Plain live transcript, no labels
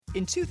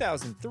In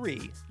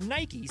 2003,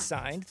 Nike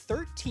signed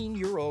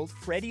 13-year-old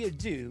Freddie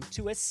Adu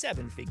to a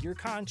 7-figure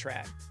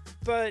contract.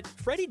 But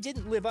Freddie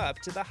didn't live up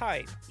to the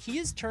hype. He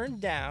has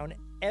turned down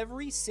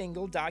every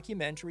single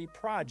documentary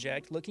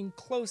project looking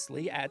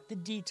closely at the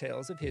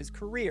details of his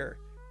career.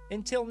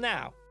 Until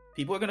now.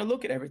 People are going to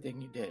look at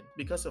everything you did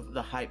because of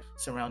the hype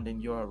surrounding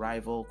your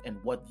arrival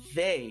and what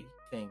they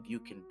think you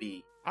can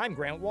be. I'm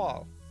Grant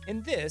Wall,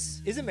 and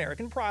this is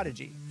American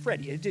Prodigy,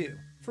 Freddie Adu,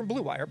 from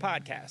Blue Wire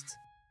Podcasts.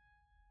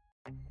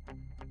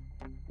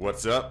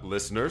 What's up,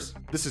 listeners?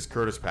 This is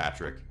Curtis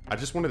Patrick. I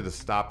just wanted to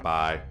stop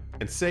by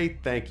and say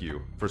thank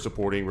you for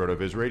supporting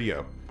RotoViz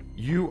Radio.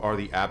 You are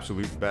the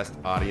absolute best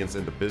audience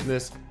in the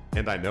business,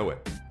 and I know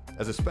it.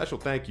 As a special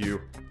thank you,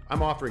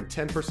 I'm offering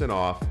 10%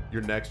 off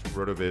your next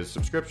RotoViz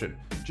subscription.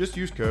 Just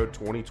use code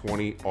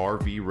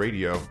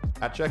 2020RVRadio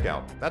at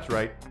checkout. That's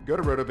right. Go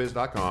to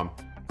rotoviz.com,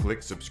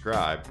 click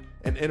subscribe,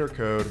 and enter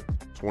code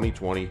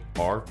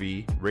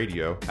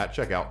 2020RVRadio at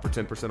checkout for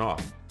 10%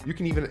 off. You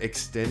can even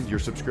extend your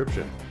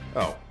subscription.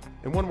 Oh,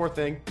 and one more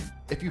thing.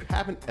 If you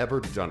haven't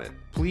ever done it,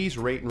 please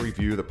rate and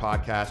review the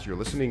podcast you're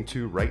listening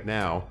to right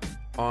now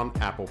on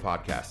Apple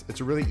Podcasts. It's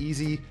really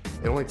easy.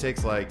 It only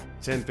takes like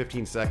 10,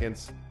 15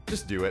 seconds.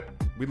 Just do it.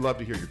 We'd love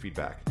to hear your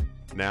feedback.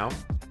 Now,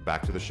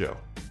 back to the show.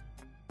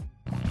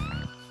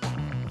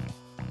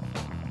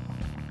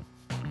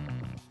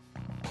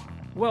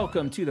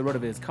 Welcome to the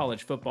RotoViz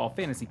College Football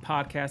Fantasy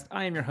Podcast.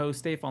 I am your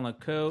host, Dave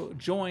Leco,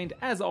 joined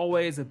as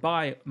always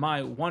by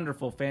my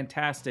wonderful,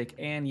 fantastic,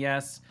 and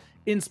yes,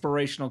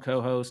 inspirational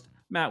co-host,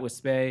 Matt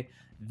Wispay.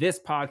 This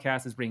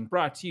podcast is being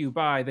brought to you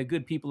by the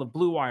good people of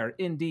Blue Wire,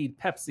 Indeed,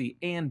 Pepsi,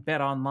 and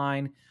Bet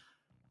Online.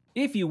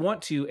 If you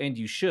want to, and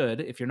you should,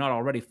 if you're not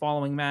already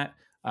following Matt,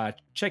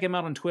 check him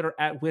out on Twitter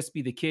at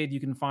Wispy the Kid. You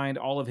can find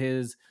all of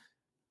his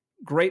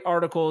great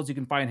articles. You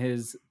can find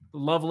his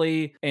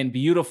lovely and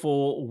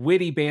beautiful,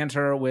 witty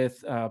banter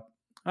with,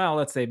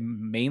 let's say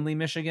mainly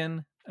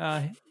Michigan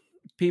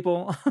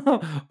people.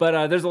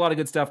 But there's a lot of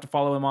good stuff to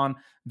follow him on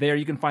there.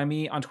 You can find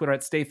me on Twitter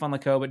at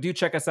StayFunLeco, but do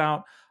check us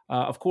out.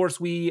 Of course,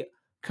 we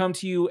come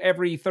to you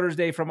every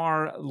Thursday from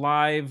our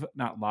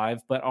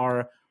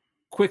our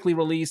quickly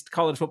released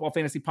college football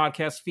fantasy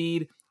podcast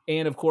feed.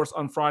 And of course,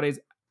 on Fridays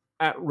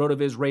at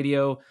RotoViz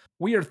Radio.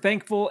 We are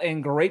thankful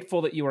and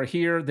grateful that you are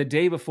here the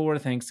day before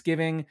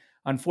Thanksgiving.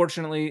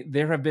 Unfortunately,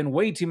 there have been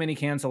way too many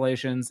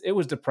cancellations. It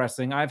was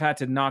depressing. I've had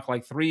to knock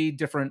like 3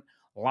 different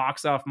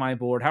locks off my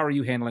board. How are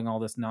you handling all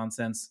this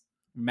nonsense,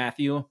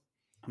 Matthew?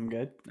 I'm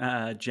good.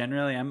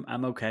 Generally,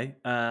 I'm okay.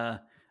 I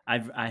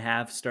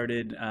have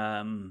started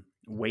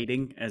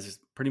waiting as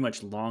pretty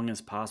much long as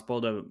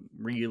possible to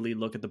really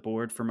look at the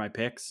board for my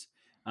picks,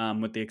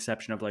 with the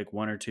exception of like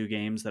 1 or 2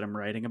 games that I'm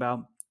writing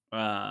about.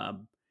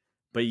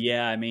 But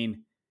yeah, I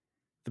mean,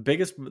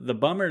 the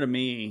bummer to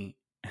me,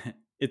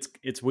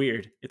 it's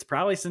weird. It's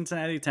probably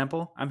Cincinnati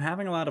Temple. I'm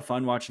having a lot of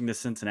fun watching this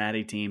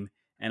Cincinnati team,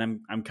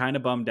 and I'm kind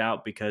of bummed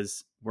out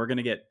because we're going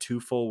to get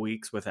 2 full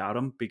weeks without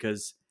them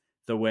because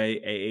the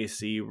way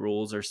AAC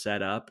rules are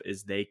set up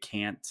is they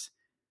can't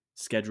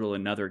schedule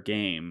another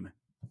game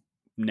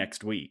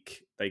next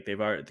week. Like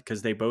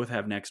because they both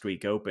have next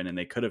week open and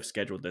they could have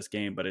scheduled this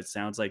game, but it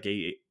sounds like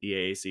the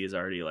AAC has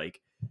already like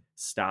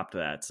stopped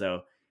that.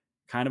 So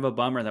kind of a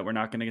bummer that we're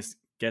not going to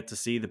get to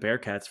see the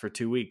Bearcats for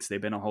 2 weeks.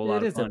 They've been a whole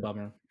lot of fun. It is a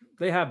bummer.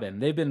 They have been.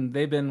 They've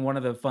been one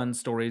of the fun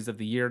stories of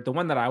the year. The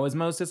one that I was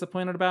most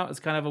disappointed about is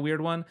kind of a weird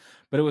one,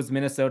 but it was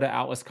Minnesota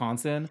at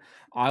Wisconsin.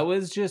 I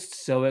was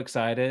just so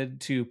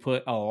excited to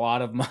put a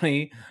lot of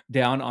money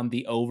down on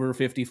the over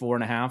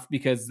 54.5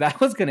 because that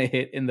was going to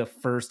hit in the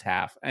first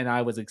half, and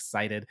I was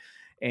excited.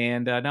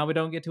 And now we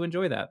don't get to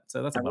enjoy that.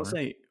 So that's a bummer. I will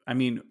say, I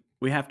mean,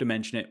 we have to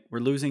mention it. We're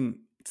losing.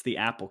 It's the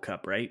Apple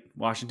Cup, right?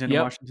 Washington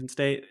and Washington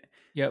State.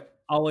 Yep.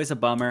 Always a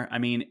bummer. I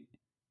mean,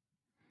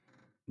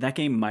 that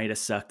game might have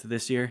sucked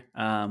this year.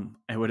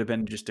 It would have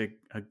been just a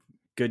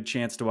good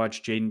chance to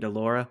watch Jaden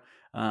DeLora.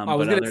 I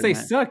was going to say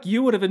suck.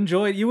 You would have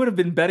enjoyed. You would have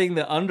been betting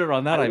the under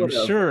on that, I'm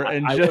sure.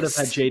 And I would have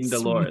had Jaden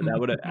DeLora. That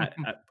would have.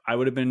 I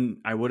would have been.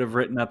 I would have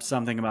written up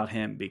something about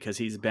him because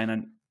he's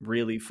been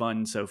really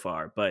fun so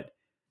far. But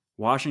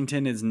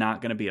Washington is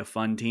not going to be a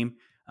fun team.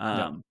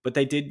 No. But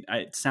they did.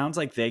 It sounds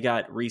like they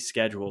got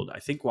rescheduled. I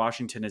think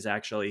Washington is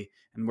actually,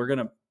 and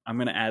I'm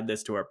gonna add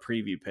this to our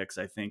preview picks.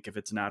 I think if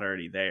it's not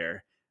already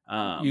there.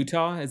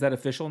 Utah, is that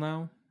official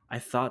now? I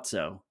thought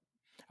so.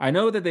 I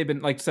know that they've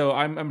been like, so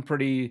I'm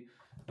pretty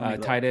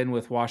tied in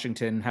with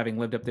Washington, having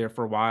lived up there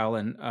for a while.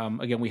 And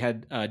again, we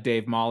had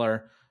Dave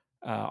Mahler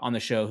on the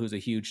show, who's a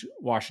huge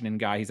Washington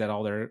guy. He's at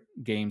all their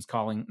games,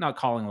 not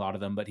calling a lot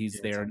of them, but he's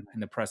there in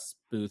the press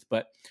booth.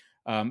 But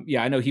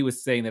I know he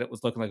was saying that it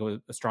was looking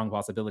like a strong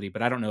possibility,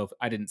 but I don't know if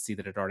I didn't see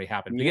that it already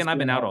happened. Again, I've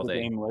been out all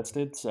day. Game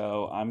listed,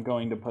 so I'm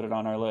going to put it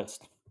on our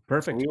list.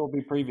 Perfect. So we will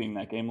be previewing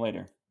that game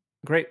later.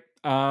 Great.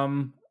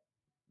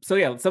 So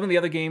yeah, some of the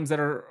other games that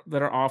are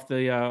off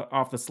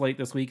the slate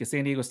this week is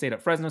San Diego State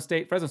at Fresno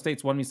State. Fresno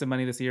State's won me some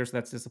money this year, so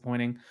that's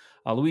disappointing.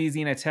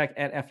 Louisiana Tech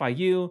at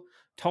FIU,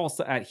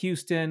 Tulsa at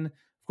Houston,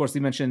 Of course,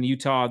 we mentioned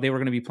Utah. They were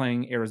going to be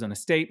playing Arizona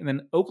State. And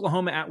then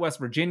Oklahoma at West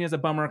Virginia is a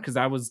bummer because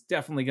I was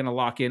definitely going to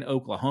lock in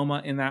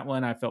Oklahoma in that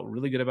one. I felt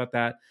really good about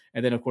that.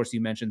 And then, of course,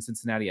 you mentioned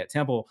Cincinnati at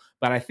Temple.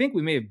 But I think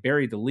we may have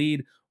buried the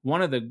lead.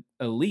 One of the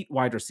elite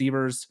wide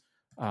receivers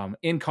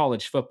in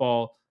college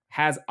football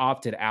has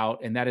opted out,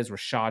 and that is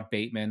Rashad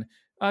Bateman.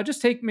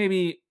 Just take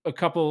maybe a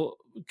couple.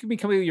 Give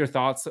me your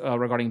thoughts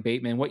regarding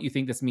Bateman. What you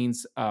think this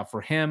means for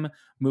him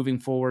moving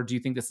forward? Do you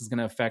think this is going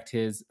to affect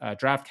his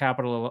draft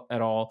capital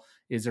at all?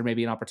 Is there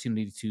maybe an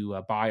opportunity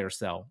to buy or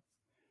sell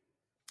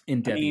in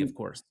I Debbie, of mean,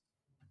 course?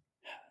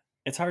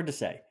 it's hard to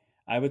say.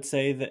 I would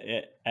say that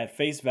at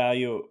face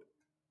value,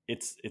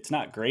 it's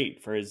not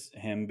great for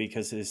him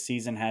because his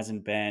season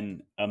hasn't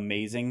been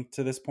amazing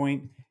to this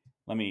point.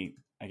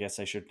 I guess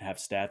I should have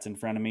stats in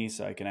front of me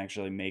so I can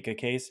actually make a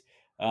case.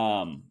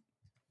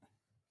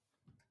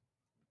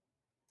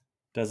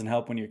 Doesn't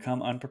help when you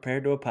come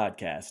unprepared to a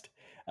podcast.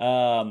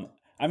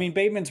 I mean,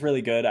 Bateman's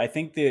really good. I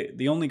think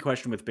the only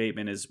question with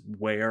Bateman is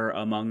where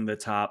among the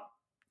top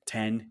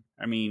 10,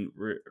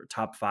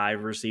 top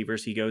 5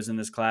 receivers he goes in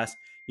this class.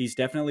 He's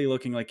definitely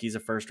looking like he's a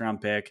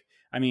first-round pick.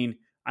 I mean,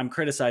 I'm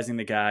criticizing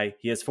the guy.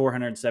 He has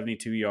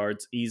 472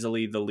 yards,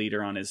 easily the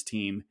leader on his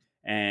team,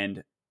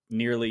 and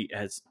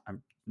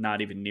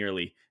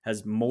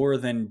has more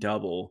than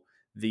double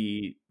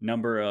the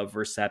number of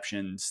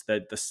receptions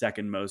that the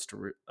second most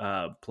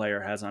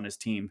player has on his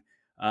team.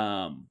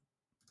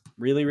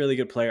 Really, really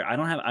good player.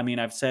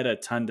 I've said a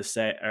ton to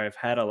say, or I've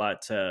had a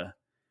lot to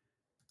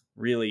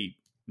really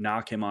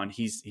knock him on.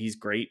 He's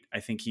great. I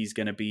think he's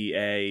going to be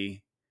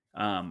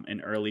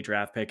an early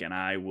draft pick, and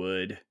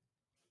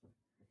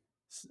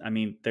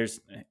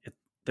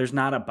there's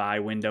not a buy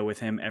window with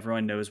him.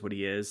 Everyone knows what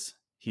he is.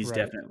 He's Right.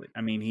 definitely,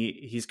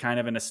 he's kind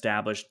of an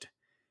established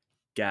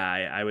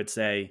guy. I would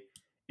say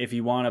if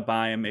you want to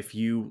buy him, if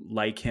you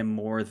like him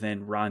more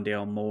than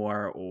Rondale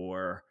Moore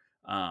or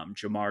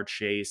Jamar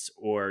Chase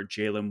or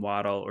Jalen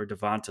Waddle or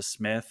Devonta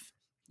Smith,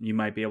 you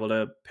might be able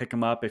to pick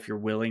him up if you're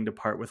willing to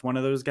part with one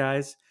of those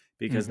guys,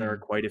 because there are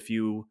quite a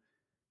few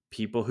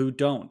people who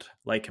don't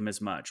like him as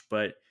much.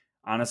 But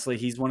honestly,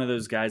 he's one of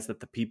those guys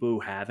that the people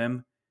who have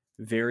him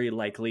very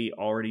likely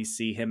already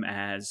see him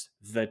as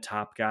the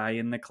top guy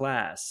in the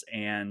class.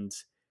 And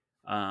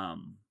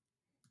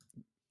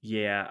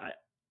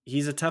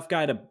he's a tough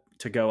guy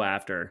to go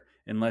after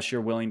unless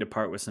you're willing to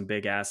part with some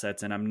big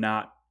assets. And I'm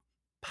not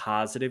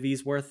positive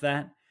he's worth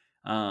that.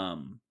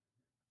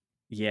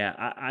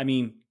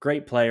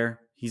 Great player.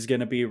 He's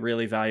going to be a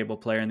really valuable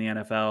player in the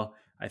NFL.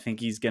 I think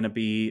he's going to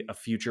be a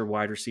future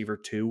wide receiver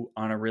too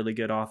on a really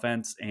good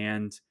offense.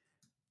 And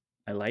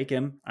I like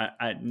him.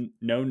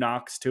 No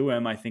knocks to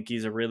him. I think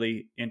he's a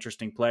really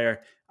interesting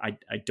player. I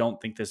don't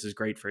think this is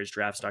great for his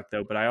draft stock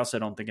though, but I also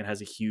don't think it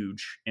has a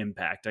huge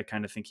impact. I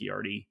kind of think he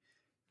already,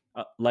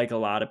 like a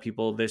lot of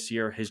people this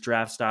year, his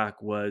draft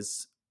stock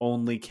was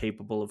only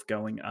capable of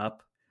going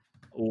up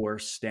or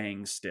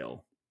staying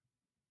still.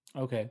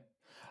 Okay.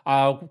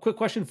 Quick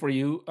question for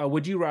you.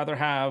 Would you rather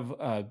have,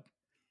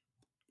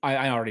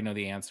 I already know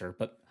the answer,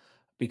 but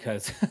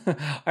because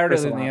I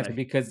already know the answer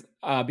because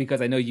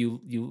I know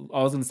you,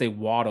 I was going to say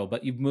Waddle,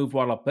 but you've moved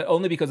Waddle up, but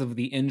only because of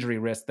the injury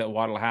risk that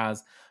Waddle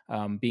has,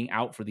 being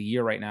out for the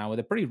year right now with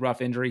a pretty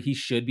rough injury. He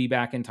should be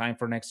back in time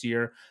for next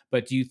year,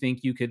 but do you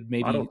think you could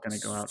maybe Waddle's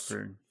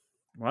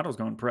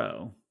going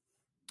pro?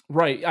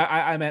 Right.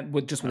 I meant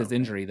with his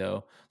injury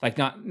though. Like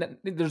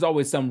there's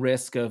always some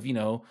risk of,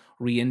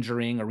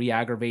 re-injuring or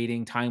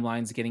re-aggravating,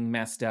 timelines getting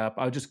messed up.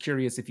 I was just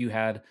curious if you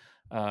had,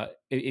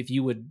 if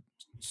you would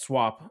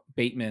swap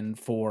Bateman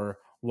for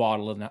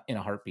Waddle in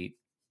a heartbeat.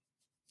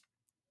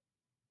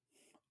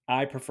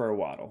 I prefer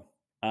Waddle.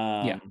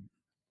 Yeah.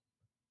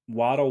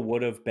 Waddle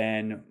would have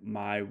been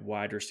my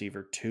wide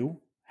receiver 2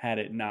 had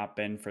it not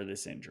been for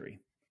this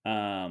injury.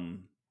 I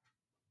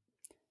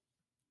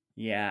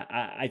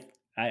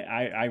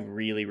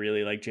really,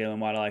 really like Jalen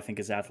Waddle. I think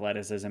his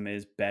athleticism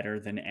is better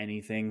than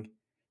anything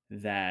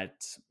better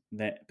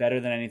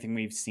than anything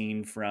we've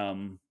seen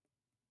from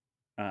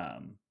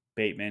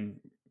Bateman,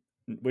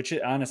 which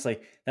honestly,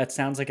 that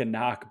sounds like a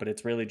knock, but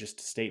it's really just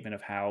a statement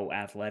of how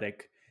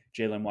athletic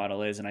Jalen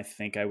Waddle is. And I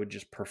think I would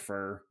just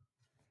prefer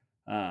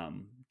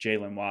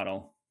Jalen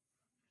Waddle.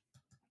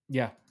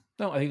 Yeah.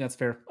 No, I think that's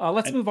fair.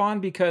 Let's move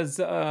on because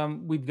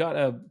we've got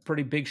a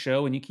pretty big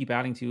show and you keep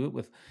adding to it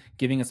with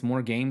giving us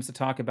more games to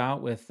talk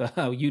about with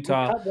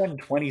Utah. We got one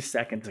 20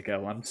 seconds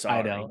ago. I'm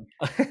sorry. I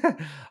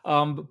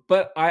know.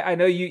 But I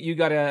know you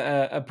got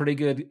a pretty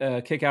good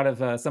kick out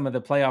of some of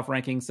the playoff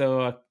rankings.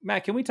 So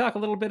Matt, can we talk a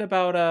little bit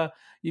about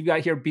you've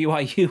got here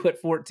BYU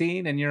at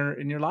 14 and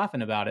you're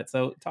laughing about it.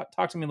 So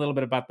talk to me a little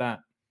bit about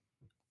that.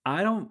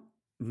 I don't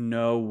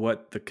know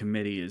what the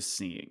committee is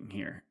seeing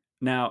here.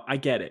 Now, I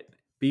get it.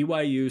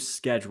 BYU's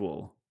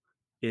schedule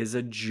is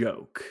a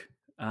joke.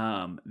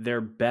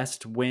 Their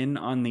best win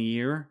on the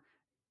year,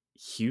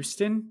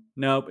 Houston?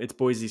 Nope, it's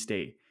Boise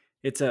State.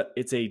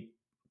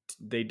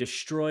 They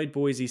destroyed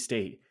Boise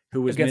State,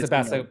 who was against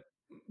a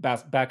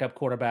backup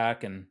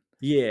quarterback, and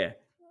yeah,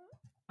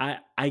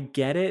 I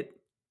get it.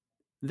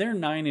 they're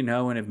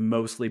 9-0 and have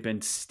mostly been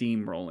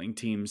steamrolling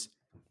teams.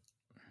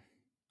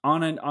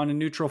 On a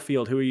neutral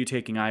field, who are you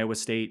taking, Iowa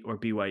State or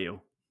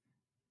BYU?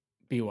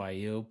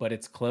 BYU, but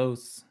it's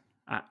close.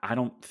 I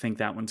don't think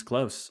that one's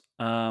close.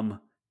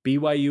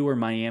 BYU or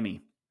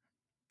Miami?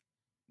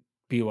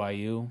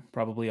 BYU,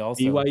 probably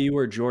also. BYU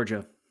or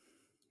Georgia?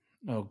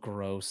 Oh,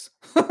 gross.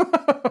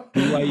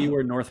 BYU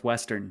or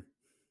Northwestern?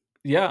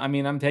 Yeah, I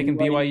mean, I'm taking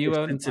BYU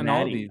on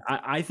all of these.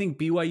 I think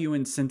BYU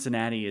and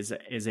Cincinnati is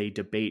a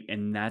debate,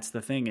 and that's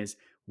the thing is,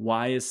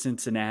 why is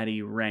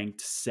Cincinnati ranked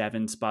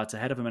 7 spots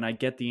ahead of them? And I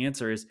get the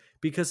answer is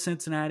because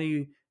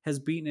Cincinnati has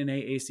beaten an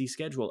AAC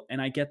schedule,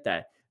 and I get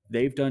that.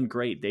 They've done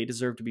great. They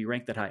deserve to be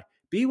ranked that high.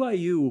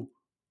 BYU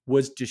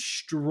was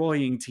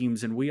destroying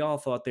teams, and we all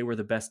thought they were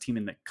the best team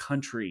in the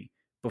country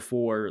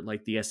before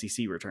like the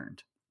SEC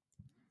returned.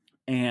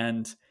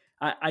 And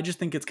I just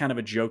think it's kind of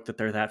a joke that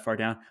they're that far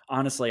down.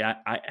 Honestly,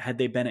 I had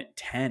they been at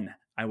 10,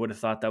 I would have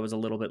thought that was a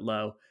little bit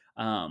low.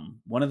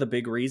 One of the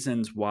big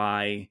reasons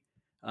why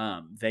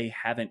they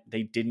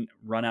didn't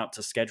run out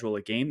to schedule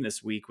a game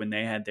this week when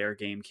they had their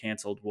game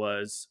canceled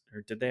was,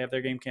 or did they have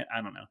their game canceled?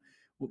 I don't know.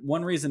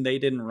 One reason they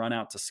didn't run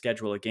out to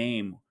schedule a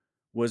game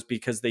was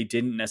because they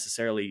didn't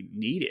necessarily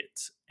need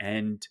it.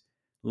 And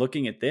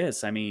looking at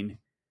this, I mean,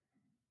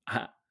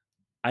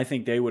 I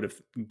think they would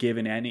have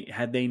given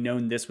had they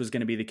known this was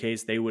going to be the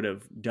case, they would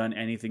have done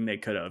anything they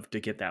could have to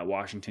get that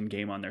Washington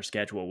game on their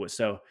schedule.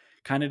 So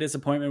kind of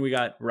disappointment we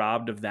got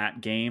robbed of that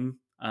game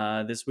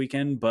this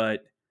weekend,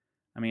 but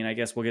I mean, I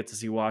guess we'll get to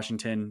see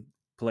Washington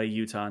play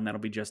Utah, and that'll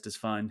be just as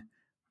fun.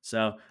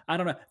 So I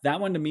don't know. That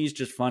one to me is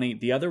just funny.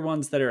 The other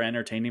ones that are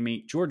entertaining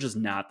me, Georgia's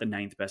not the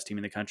 9th best team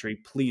in the country.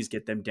 Please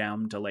get them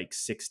down to like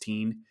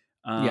 16.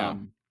 Yeah.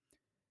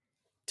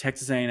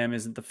 Texas A&M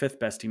isn't the 5th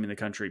best team in the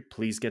country.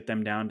 Please get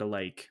them down to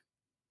like,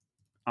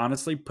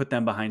 honestly, put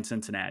them behind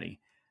Cincinnati.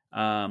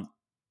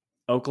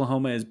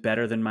 Oklahoma is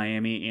better than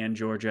Miami and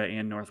Georgia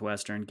and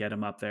Northwestern. Get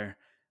them up there.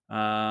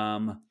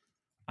 Iowa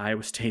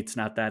State's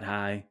not that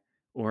high.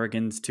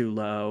 Oregon's too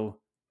low.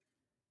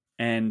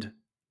 And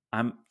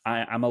I'm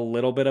a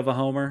little bit of a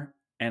homer,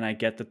 and I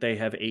get that they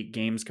have 8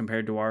 games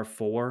compared to our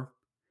 4.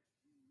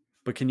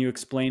 But can you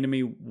explain to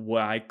me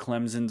why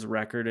Clemson's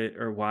record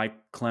or why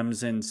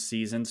Clemson's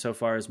season so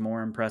far is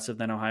more impressive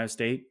than Ohio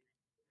State?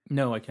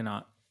 No, I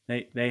cannot.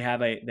 They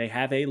have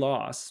a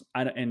loss,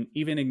 and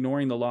even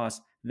ignoring the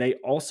loss, they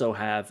also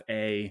have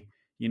a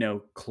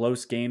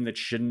close game that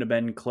shouldn't have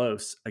been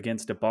close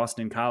against a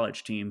Boston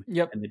College team.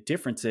 Yep. And the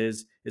difference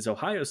is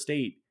Ohio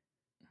State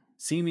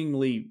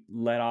seemingly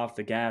let off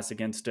the gas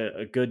against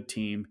a good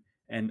team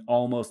and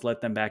almost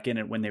let them back in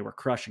it when they were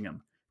crushing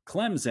them.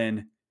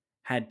 Clemson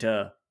had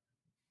to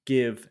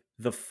give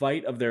the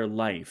fight of their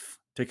life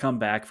to come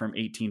back from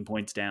 18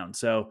 points down.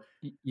 So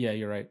yeah,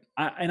 you're right.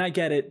 I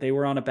get it. They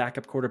were on a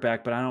backup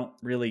quarterback, but I don't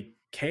really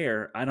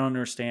care. I don't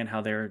understand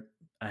how they're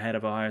ahead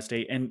of Ohio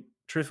State. And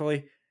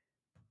truthfully,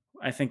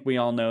 I think we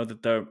all know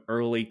that the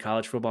early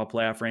college football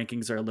playoff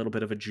rankings are a little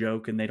bit of a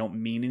joke and they don't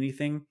mean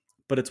anything,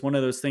 but it's one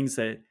of those things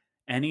that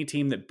any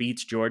team that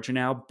beats Georgia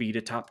now beat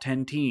a top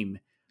 10 team.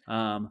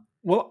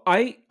 Well,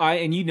 I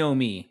and you know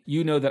me,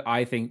 you know that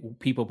I think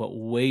people put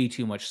way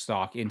too much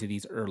stock into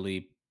these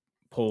early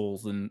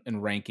polls and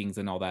rankings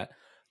and all that.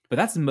 But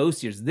that's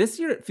most years. This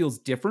year it feels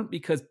different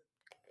because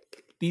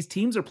these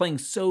teams are playing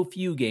so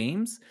few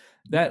games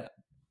that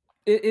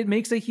it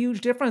makes a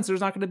huge difference. There's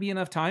not going to be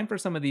enough time for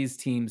some of these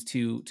teams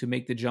to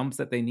make the jumps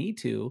that they need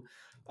to.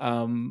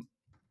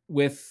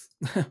 With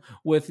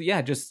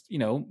just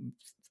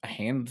a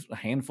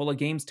handful of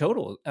games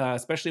total,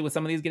 especially with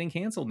some of these getting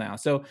canceled now.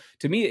 So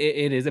to me,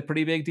 it is a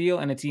pretty big deal.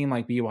 And a team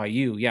like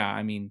BYU, yeah,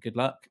 I mean, good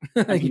luck.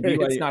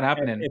 It's not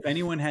happening. If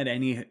anyone had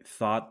any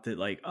thought that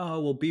like,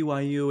 oh, well,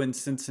 BYU and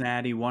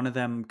Cincinnati, one of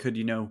them could,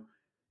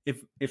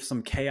 if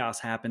some chaos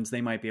happens,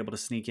 they might be able to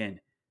sneak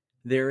in.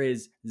 There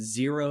is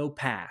zero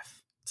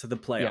path to the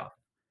playoff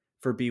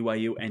for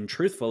BYU. And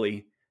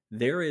truthfully,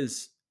 there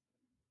is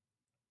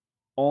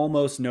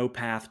almost no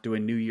path to a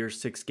New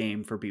Year's 6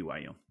 game for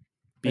BYU.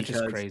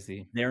 Because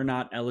crazy. They're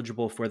not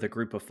eligible for the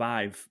group of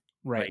 5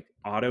 right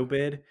auto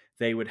bid.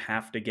 They would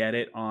have to get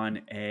it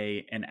on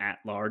an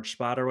at-large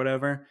spot or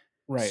whatever.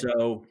 Right.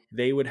 So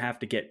they would have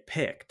to get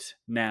picked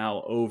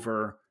now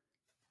over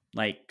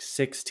like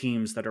 6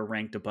 teams that are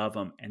ranked above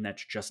them, and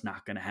that's just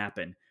not going to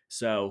happen.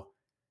 So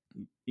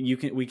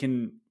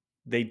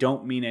they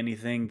don't mean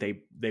anything.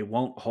 They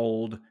won't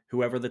hold.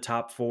 Whoever the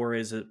top 4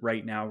 is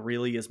right now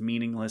really is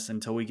meaningless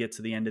until we get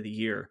to the end of the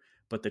year.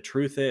 But the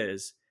truth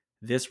is,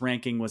 this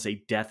ranking was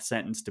a death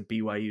sentence to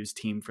BYU's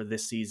team for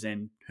this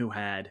season, who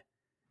had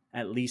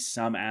at least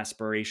some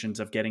aspirations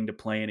of getting to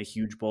play in a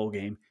huge bowl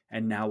game.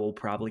 And now we'll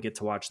probably get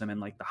to watch them in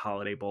like the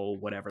Holiday Bowl,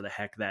 whatever the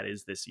heck that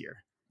is this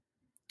year.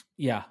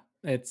 Yeah,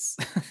 it's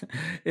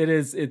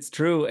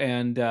true.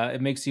 And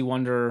it makes you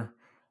wonder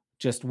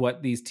just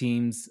what these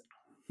teams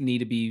need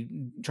to be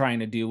trying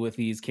to do with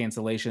these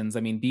cancellations.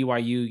 I mean,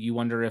 BYU, you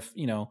wonder if,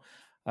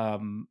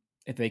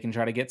 if they can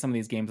try to get some of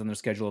these games on their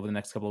schedule over the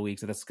next couple of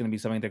weeks, if that's going to be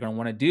something they're going to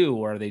want to do,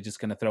 or are they just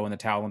going to throw in the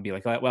towel and be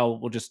like, well,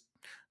 we'll just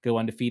go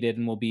undefeated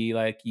and we'll be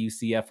like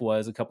UCF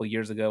was a couple of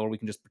years ago, or we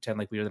can just pretend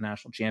like we are the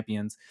national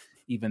champions,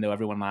 even though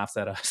everyone laughs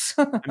at us.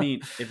 I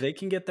mean, if they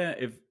can get that,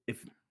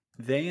 if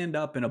they end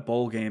up in a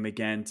bowl game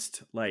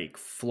against like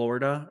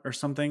Florida or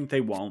something,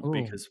 they won't. Ooh.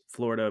 Because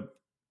Florida,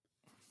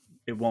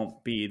 it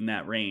won't be in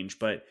that range.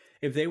 But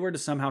if they were to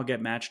somehow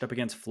get matched up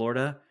against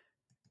Florida,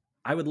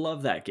 I would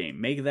love that game.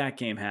 Make that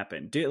game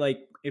happen.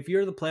 If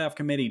you're the playoff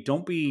committee,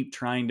 don't be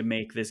trying to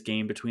make this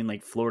game between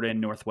like Florida and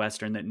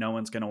Northwestern that no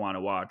one's going to want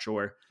to watch,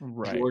 or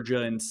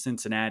Georgia and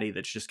Cincinnati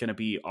that's just going to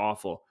be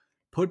awful.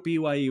 Put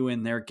BYU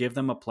in there, give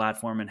them a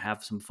platform, and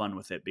have some fun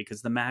with it,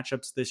 because the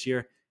matchups this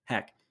year,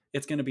 heck,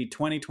 it's going to be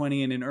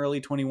 2020, and in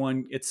early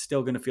 21, it's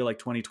still going to feel like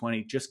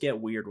 2020. Just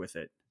get weird with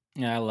it.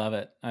 Yeah, I love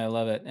it.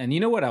 And you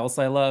know what else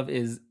I love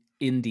is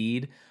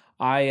Indeed.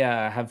 I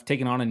have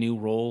taken on a new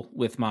role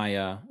with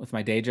my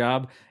day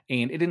job,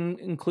 and it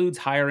includes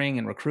hiring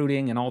and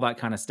recruiting and all that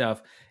kind of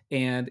stuff.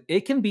 And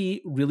it can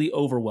be really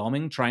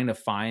overwhelming trying to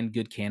find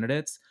good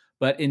candidates,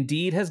 but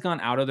Indeed has gone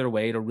out of their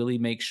way to really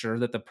make sure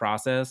that the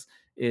process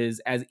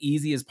is as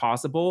easy as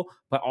possible,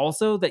 but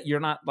also that you're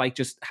not like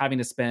just having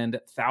to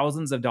spend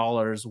thousands of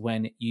dollars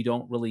when you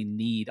don't really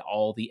need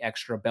all the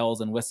extra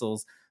bells and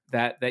whistles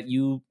that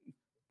you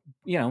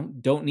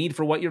don't need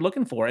for what you're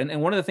looking for.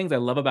 And one of the things I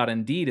love about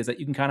Indeed is that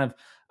you can kind of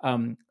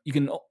you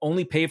can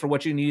only pay for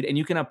what you need, and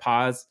you can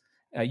pause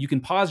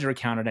your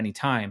account at any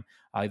time.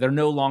 There are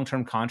no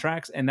long-term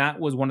contracts, and that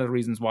was one of the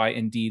reasons why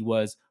Indeed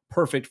was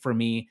perfect for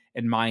me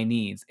and my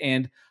needs.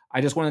 And I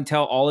just want to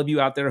tell all of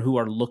you out there who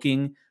are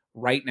looking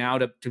right now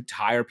to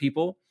hire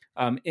people,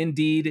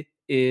 Indeed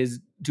is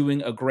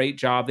doing a great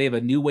job. They have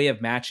a new way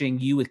of matching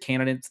you with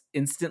candidates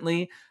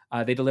instantly.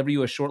 They deliver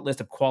you a short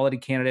list of quality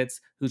candidates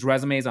whose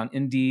resumes on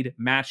Indeed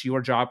match your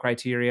job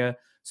criteria,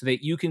 so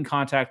that you can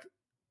contact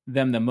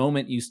them the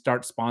moment you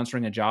start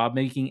sponsoring a job,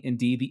 making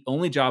Indeed the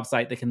only job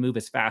site that can move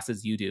as fast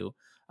as you do.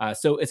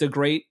 So it's a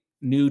great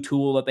new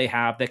tool that they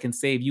have that can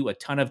save you a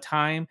ton of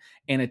time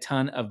and a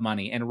ton of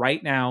money. And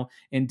right now,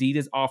 Indeed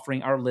is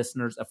offering our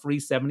listeners a free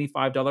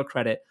 $75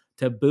 credit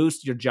to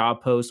boost your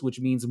job post, which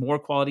means more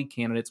quality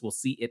candidates will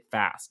see it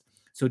fast.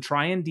 So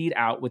try Indeed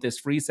out with this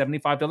free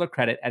 $75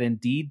 credit at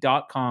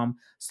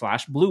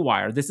Indeed.com/Blue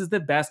Wire. This is the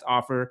best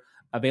offer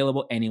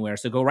available anywhere.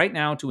 So go right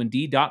now to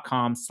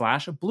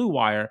Indeed.com/Blue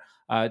Wire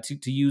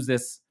to use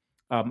this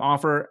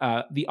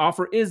offer. The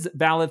offer is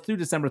valid through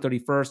December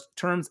 31st.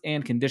 Terms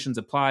and conditions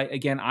apply.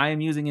 Again, I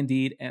am using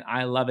Indeed and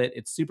I love it.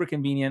 It's super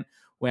convenient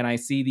when I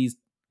see these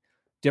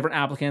different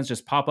applicants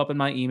just pop up in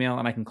my email,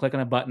 and I can click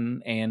on a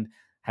button and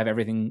have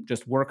everything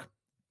just work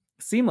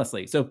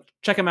seamlessly. So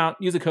check them out.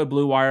 Use the code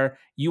BlueWire.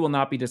 You will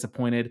not be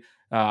disappointed.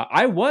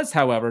 I was,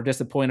 however,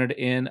 disappointed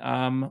in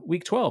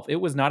week 12. It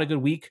was not a good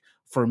week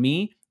for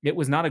me. It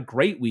was not a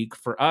great week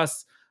for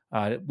us.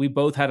 We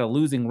both had a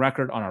losing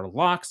record on our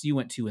locks. You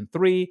went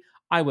 2-3.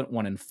 I went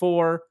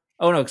 1-4.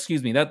 Oh no,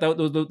 excuse me. That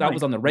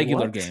was on the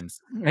regular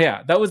games.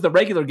 Yeah, that was the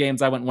regular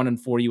games. I went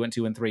 1-4. You went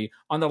 2-3.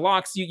 On the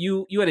locks,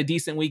 you had a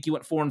decent week. You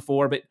went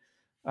 4-4, but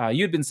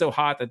you'd been so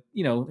hot that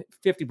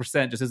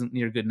 50% just isn't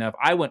near good enough.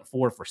 I went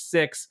 4 for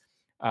 6.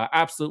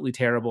 Absolutely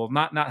terrible.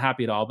 Not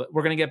happy at all. But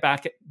we're gonna get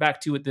back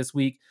to it this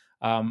week.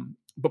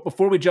 But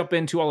before we jump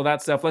into all of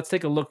that stuff, let's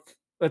take a look.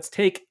 Let's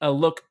take a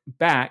look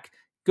back.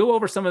 Go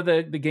over some of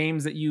the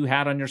games that you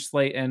had on your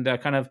slate and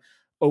kind of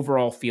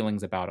overall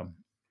feelings about them.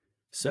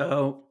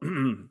 So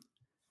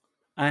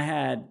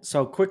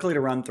quickly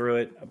to run through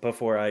it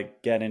before I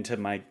get into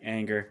my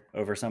anger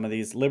over some of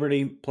these.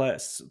 Liberty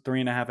plus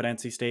 3.5 at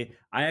NC State.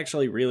 I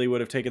actually really would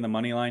have taken the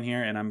money line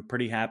here, and I'm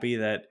pretty happy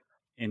that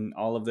in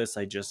all of this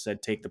I just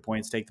said take the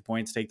points,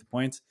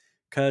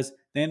 because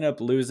they ended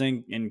up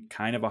losing in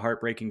kind of a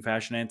heartbreaking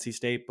fashion at NC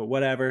State, but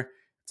whatever.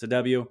 It's a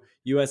W.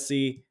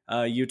 USC,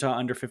 Utah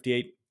under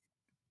 58,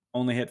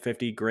 only hit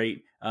 50.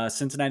 Great.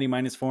 Cincinnati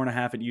minus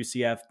 4.5 at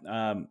UCF.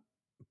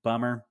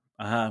 Bummer.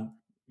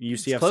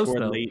 UCF close,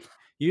 scored though. late.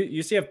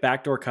 UCF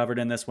backdoor covered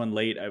in this one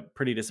late.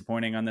 Pretty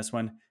disappointing on this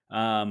one.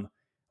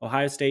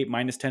 Ohio State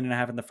minus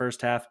 10.5 in the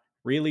first half.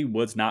 Really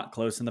was not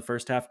close in the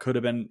first half. Could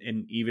have been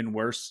an even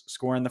worse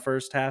score in the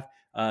first half.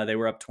 They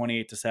were up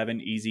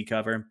 28-7, easy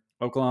cover.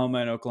 Oklahoma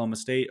and Oklahoma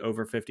State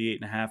over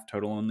 58.5.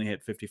 Total only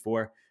hit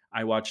 54.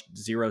 I watched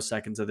 0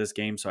 seconds of this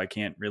game, so I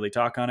can't really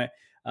talk on it.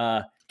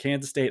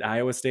 Kansas State,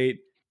 Iowa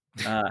State.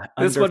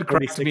 This one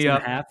cracked me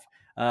up.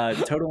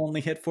 Total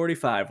only hit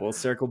 45. We'll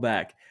circle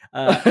back.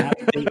 App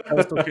State,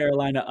 Coastal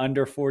Carolina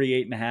under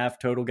 48.5.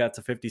 Total got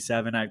to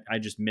 57. I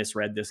just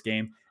misread this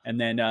game. And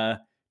then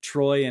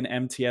Troy and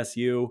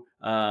MTSU.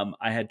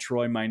 I had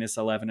Troy minus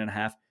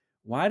 11.5.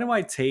 Why do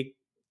I take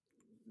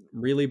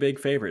really big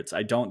favorites?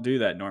 I don't do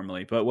that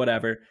normally, but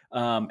whatever.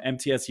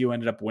 MTSU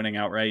ended up winning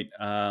outright.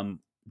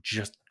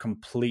 Just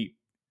complete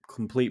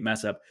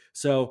mess up.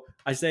 So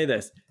I say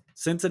this: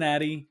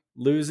 Cincinnati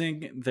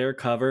losing their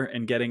cover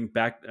and getting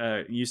back,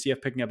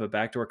 UCF picking up a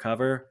backdoor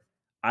cover,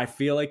 I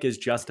feel like is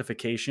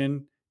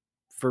justification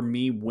for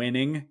me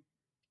winning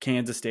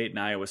Kansas State and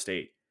Iowa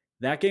State.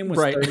 That game was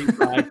Right.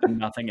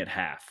 35-0 at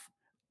half.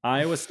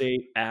 Iowa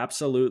State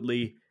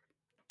absolutely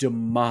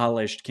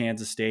demolished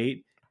Kansas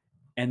State.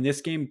 And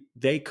this game,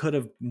 they could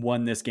have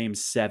won this game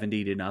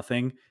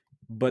 70-0,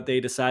 but they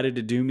decided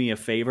to do me a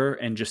favor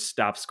and just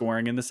stop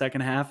scoring in the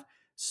second half.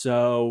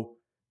 So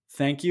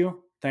thank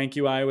you. Thank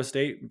you, Iowa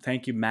State.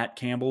 Thank you, Matt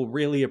Campbell.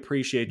 Really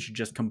appreciate you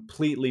just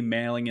completely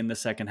mailing in the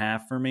second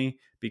half for me,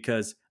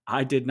 because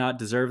I did not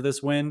deserve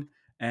this win.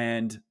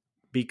 And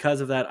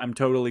because of that, I'm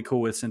totally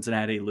cool with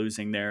Cincinnati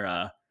losing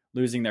their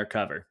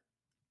cover.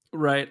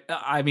 Right.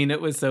 I mean, it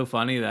was so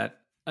funny that,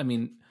 I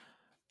mean,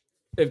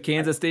 if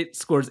Kansas State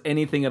scores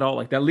anything at all,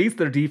 like at least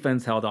their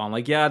defense held on.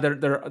 Like, yeah,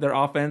 their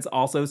offense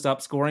also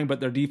stopped scoring,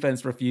 but their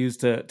defense refused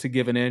to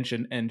give an inch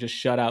and just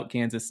shut out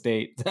Kansas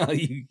State. That was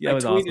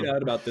tweeted awesome.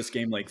 out about this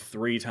game like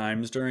 3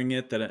 times during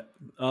it that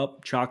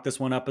chalk this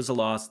one up as a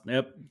loss.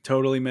 Yep,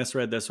 totally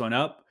misread this one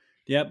up.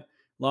 Yep,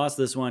 lost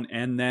this one.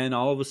 And then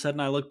all of a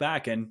sudden I look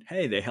back and,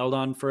 hey, they held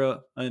on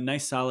for a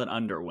nice solid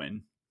under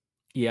win.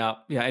 Yeah.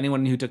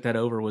 Anyone who took that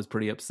over was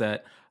pretty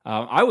upset.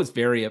 I was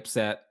very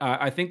upset.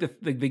 I think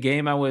the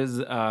game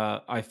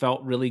I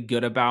felt really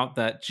good about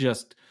that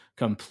just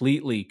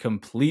completely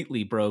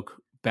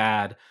broke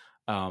bad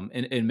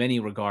in many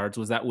regards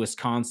was that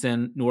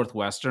Wisconsin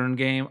Northwestern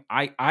game.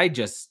 I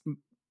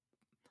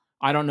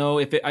don't know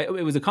if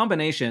it was a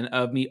combination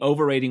of me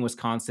overrating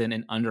Wisconsin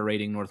and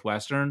underrating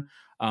Northwestern.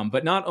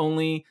 But not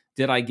only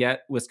did I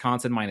get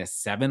Wisconsin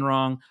 -7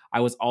 wrong,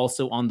 I was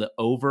also on the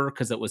over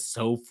because it was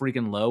so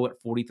freaking low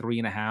at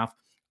 43.5.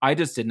 I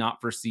just did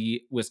not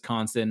foresee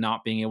Wisconsin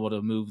not being able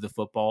to move the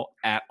football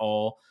at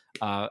all.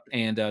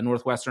 And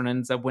Northwestern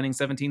ends up winning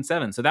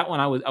 17-7. So that one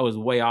I was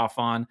way off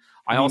on.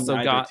 I also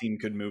neither team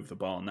could move the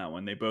ball in that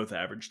one. They both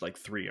averaged like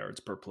 3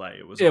 yards per play.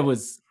 It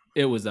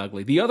was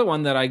ugly. The other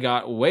one that I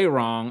got way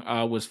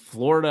wrong was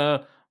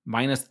Florida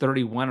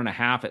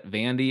 -31.5 at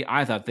Vandy.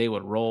 I thought they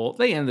would roll.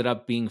 They ended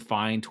up being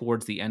fine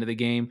towards the end of the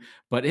game,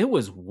 but it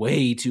was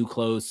way too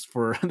close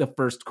for the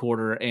first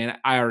quarter. And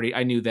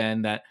I knew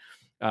then that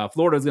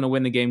Florida was going to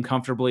win the game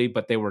comfortably,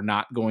 but they were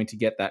not going to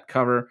get that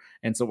cover.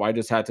 And so I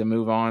just had to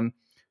move on.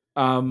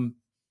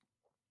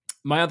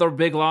 My other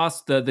big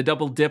loss, the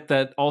double dip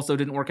that also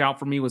didn't work out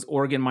for me, was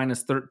Oregon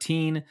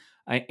 -13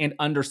 and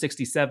under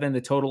 67.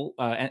 The total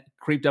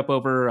creeped up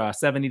over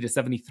 70 to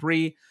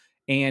 73.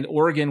 And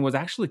Oregon was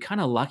actually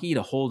kind of lucky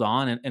to hold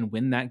on and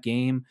win that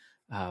game.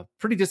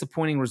 Pretty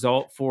disappointing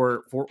result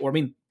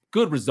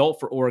good result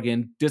for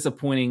Oregon.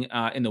 Disappointing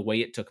in the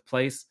way it took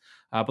place.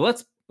 But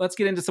let's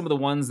get into some of the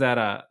ones that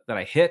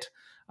I hit.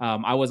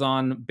 I was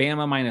on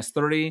Bama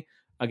 -30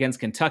 against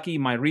Kentucky.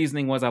 My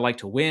reasoning was I like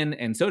to win,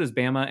 and so does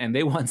Bama, and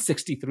they won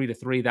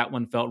 63-3. That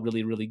one felt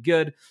really, really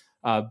good.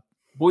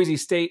 Boise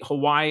State,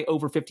 Hawaii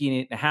over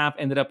 58.5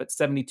 ended up at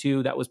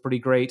 72. That was pretty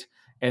great.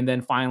 And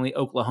then finally,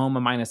 Oklahoma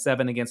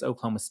 -7 against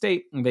Oklahoma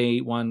State. They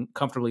won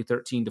comfortably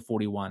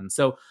 13-41.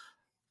 So,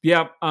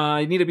 yeah,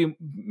 I need to be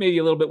maybe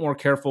a little bit more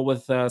careful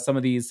with some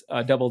of these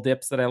double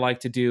dips that I like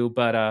to do,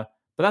 but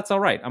that's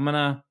all right. I'm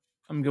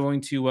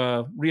going to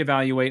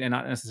reevaluate and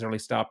not necessarily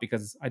stop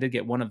because I did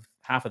get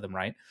half of them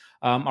right.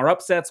 Our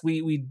upsets,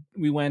 we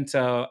went.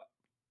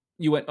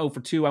 You went 0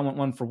 for 2. I went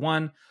 1 for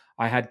 1.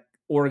 I had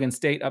Oregon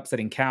State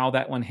upsetting Cal.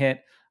 That one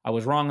hit. I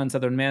was wrong on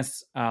Southern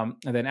Miss. And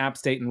then App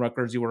State and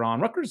Rutgers you were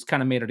on. Rutgers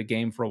kind of made it a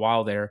game for a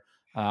while there.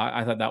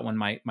 I thought that one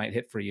might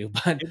hit for you.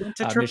 But it went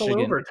to triple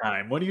Michigan,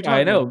 overtime. What are you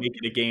talking about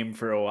making a game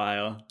for a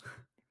while?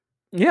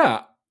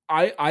 Yeah.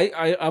 I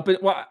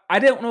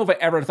don't know if I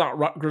ever thought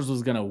Rutgers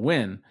was going to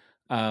win,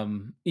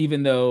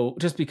 even though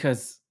just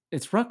because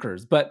it's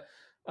Rutgers. But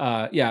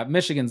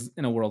Michigan's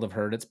in a world of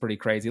hurt. It's pretty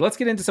crazy. Let's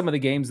get into some of the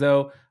games,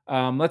 though.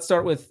 Let's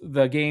start with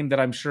the game that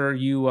I'm sure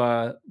you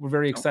were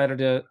very excited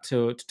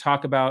to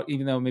talk about,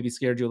 even though it maybe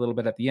scared you a little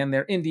bit at the end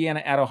there.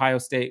 Indiana at Ohio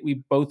State.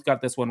 We both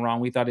got this one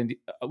wrong. We thought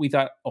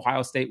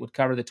Ohio State would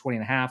cover the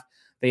 20.5.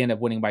 They end up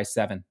winning by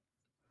 7.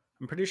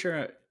 I'm pretty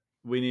sure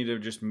we need to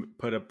just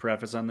put a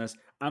preface on this.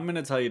 I'm going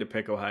to tell you to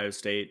pick Ohio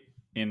State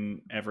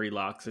in every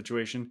lock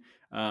situation.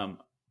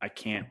 I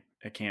can't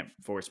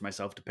force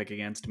myself to pick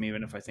against them,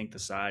 even if I think the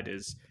side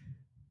is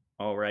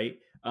all right.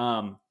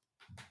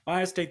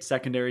 Ohio State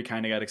secondary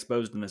kind of got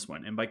exposed in this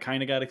one. And by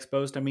kind of got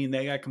exposed, I mean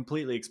they got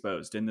completely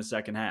exposed in the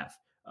second half.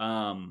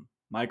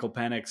 Michael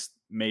Penix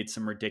made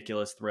some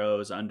ridiculous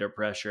throws under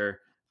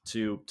pressure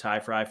to Ty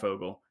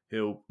Freifogel,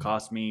 who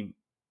cost me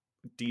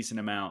a decent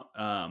amount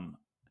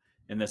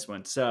in this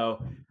one.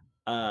 So,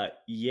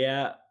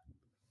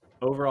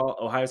 overall,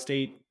 Ohio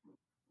State,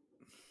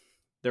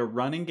 their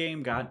running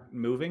game got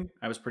moving.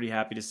 I was pretty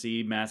happy to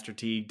see Master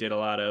T did a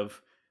lot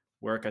of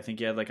work. I think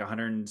he had like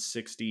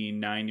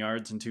 169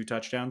 yards and 2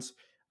 touchdowns.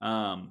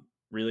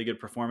 Really good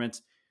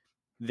performance.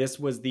 This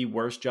was the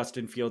worst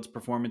Justin Fields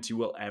performance you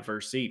will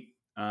ever see.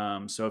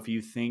 So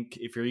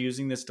if you're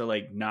using this to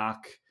like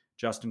knock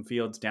Justin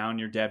Fields down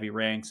your Devy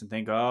ranks and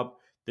think, oh,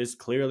 this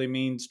clearly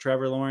means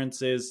Trevor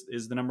Lawrence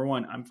is the number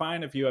one. I'm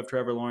fine if you have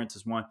Trevor Lawrence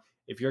as one.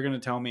 If you're going to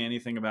tell me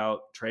anything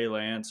about Trey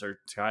Lance or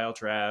Kyle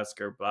Trask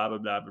or blah, blah,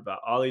 blah, blah, blah,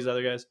 all these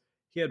other guys,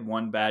 he had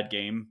one bad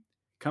game.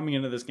 coming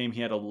into this game,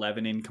 he had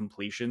 11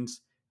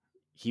 incompletions.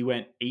 He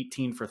went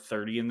 18 for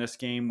 30 in this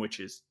game, which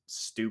is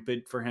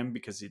stupid for him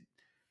because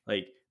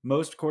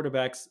most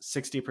quarterbacks,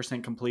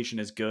 60% completion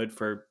is good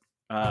for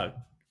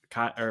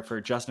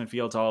for Justin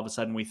Fields. All of a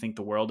sudden, we think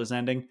the world is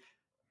ending.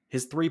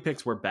 His 3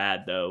 picks were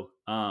bad though,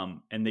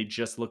 and they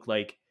just look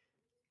like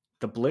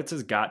the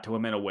blitzes got to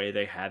him in a way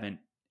they haven't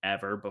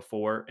ever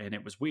before, and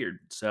it was weird.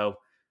 So,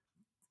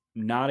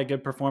 not a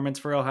good performance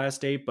for Ohio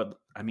State, but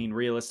I mean,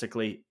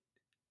 realistically,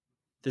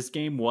 this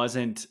game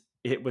wasn't.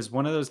 It was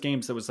one of those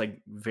games that was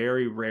like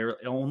very rare.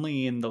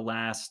 Only in the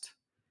last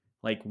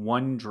like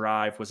one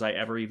drive was I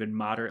ever even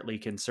moderately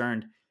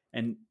concerned,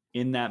 and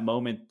in that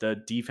moment,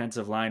 the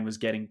defensive line was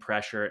getting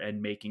pressure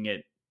and making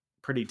it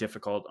pretty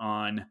difficult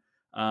on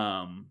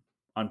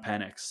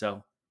Penix.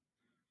 So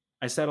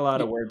I said a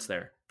lot of words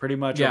there. Pretty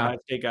much, Yeah. Ohio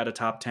State got a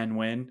top 10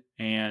 win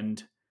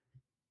and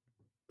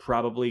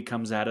probably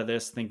comes out of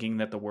this thinking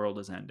that the world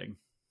is ending.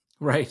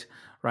 Right.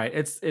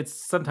 It's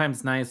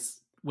sometimes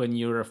nice when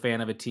you're a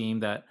fan of a team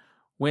that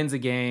wins a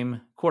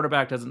game,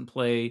 quarterback doesn't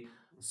play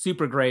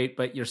super great,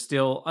 but you're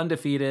still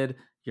undefeated.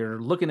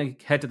 You're looking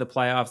ahead to the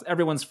playoffs.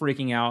 Everyone's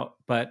freaking out,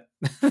 but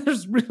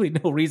there's really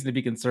no reason to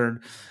be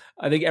concerned.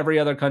 I think every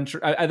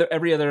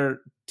other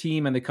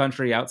team in the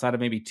country outside of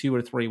maybe 2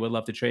 or 3 would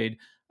love to trade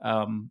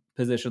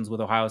positions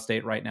with Ohio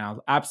State right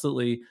now.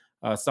 Absolutely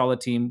a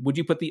solid team. Would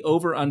you put the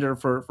over under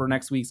for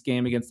next week's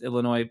game against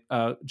Illinois?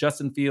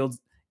 Justin Fields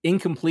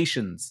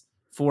incompletions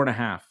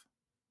 4.5.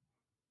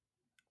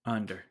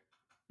 Under.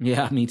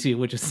 Yeah, me too,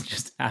 which is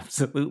just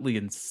absolutely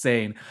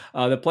insane.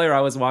 The player I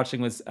was watching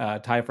was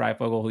Ty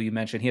Freifogel, who you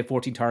mentioned. He had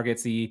 14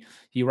 targets. He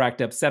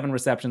racked up 7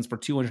 receptions for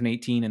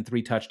 218 and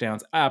 3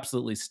 touchdowns.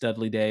 Absolutely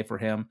studly day for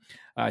him.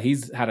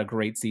 He's had a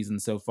great season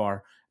so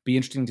far. Be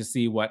interesting to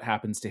see what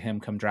happens to him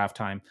come draft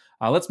time.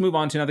 Let's move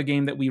on to another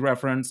game that we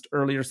referenced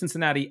earlier.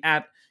 Cincinnati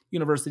at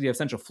University of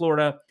Central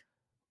Florida.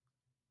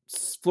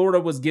 Florida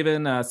was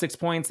given 6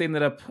 points. They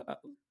ended up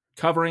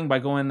covering by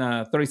going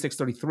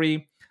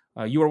 36-33.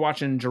 You were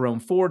watching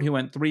Jerome Ford, who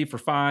went 3 for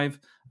 5,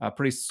 a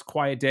pretty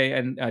quiet day.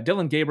 And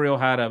Dylan Gabriel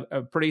had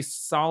a pretty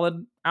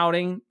solid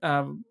outing.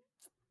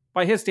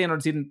 By his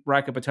standards, he didn't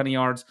rack up a ton of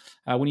yards.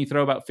 When you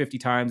throw about 50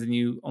 times and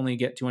you only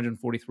get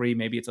 243,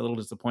 maybe it's a little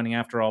disappointing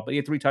after all. But he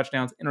had 3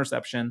 touchdowns,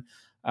 interception.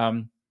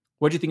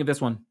 What do you think of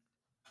this one?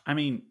 I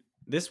mean,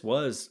 this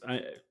was,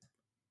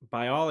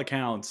 by all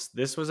accounts,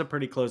 this was a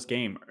pretty close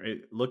game.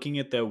 Looking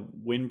at the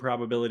win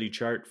probability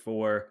chart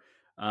for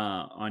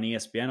on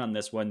ESPN on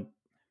this one,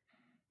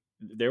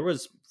 there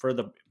was for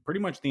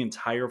pretty much the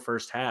entire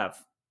first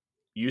half,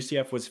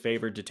 UCF was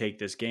favored to take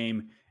this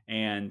game,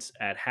 and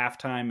at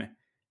halftime,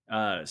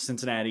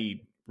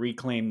 Cincinnati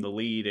reclaimed the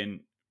lead, and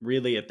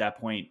really at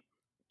that point,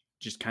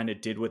 just kind of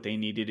did what they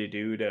needed to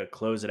do to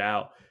close it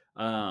out.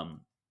 I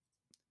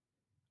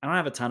don't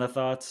have a ton of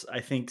thoughts. I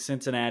think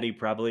Cincinnati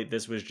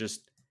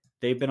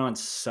they've been on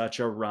such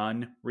a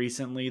run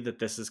recently that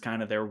this is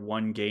kind of their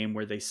one game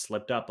where they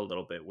slipped up a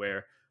little bit,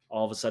 where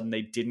all of a sudden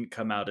they didn't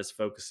come out as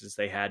focused as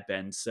they had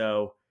been.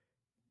 So,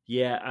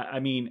 yeah, I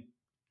mean,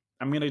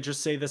 I'm going to just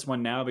say this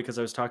one now because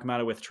I was talking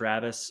about it with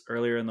Travis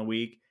earlier in the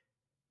week.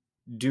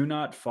 Do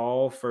not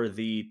fall for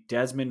the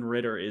Desmond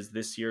Ridder is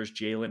this year's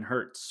Jalen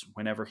Hurts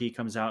whenever he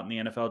comes out in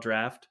the NFL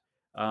draft.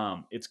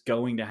 It's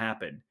going to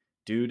happen.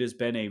 Dude has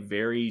been a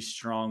very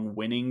strong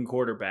winning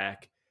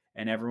quarterback,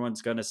 and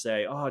everyone's going to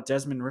say, oh,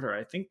 Desmond Ridder,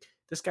 I think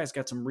this guy's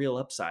got some real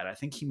upside. I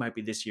think he might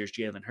be this year's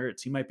Jalen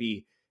Hurts.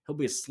 He'll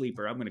be a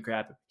sleeper. I'm going to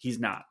grab him. He's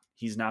not.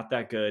 He's not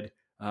that good.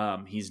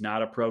 He's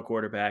not a pro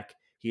quarterback.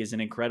 He is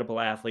an incredible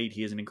athlete.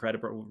 He is an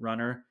incredible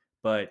runner,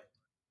 but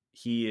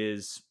he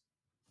is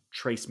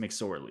Trace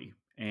McSorley.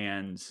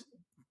 And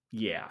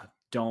yeah,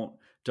 don't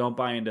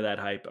buy into that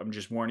hype. I'm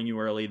just warning you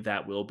early.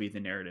 That will be the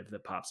narrative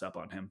that pops up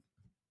on him.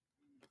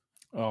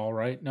 All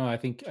right. No, I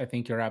think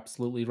you're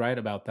absolutely right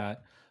about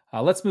that.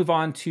 Let's move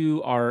on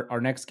to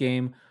our next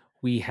game.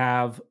 We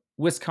have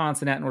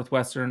Wisconsin at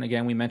Northwestern.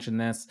 Again, we mentioned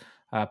this.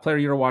 Player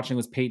you were watching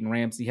was Peyton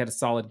Ramsey. He had a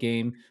solid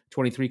game,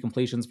 23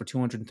 completions for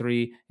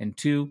 203 and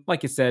 2.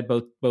 Like you said,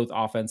 both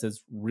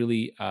offenses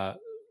really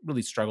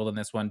struggled in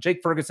this one.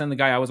 Jake Ferguson, the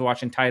guy I was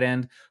watching, tight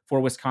end for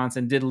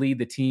Wisconsin, did lead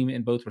the team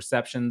in both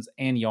receptions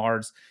and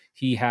yards.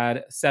 He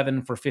had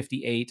 7 for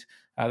 58.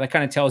 That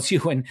kind of tells you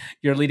when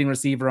your leading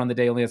receiver on the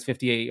day only has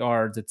 58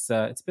 yards.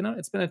 It's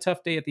been a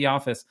tough day at the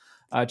office.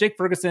 Jake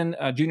Ferguson,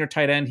 junior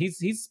tight end,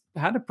 he's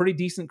had a pretty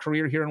decent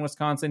career here in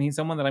Wisconsin. He's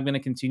someone that I'm going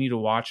to continue to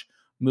watch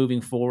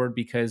moving forward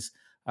because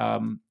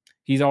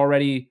he's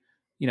already,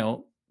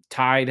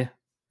 tied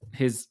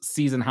his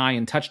season high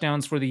in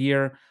touchdowns for the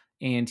year,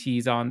 and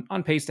he's on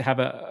pace to have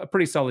a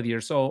pretty solid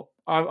year. So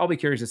I'll be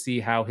curious to see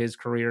how his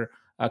career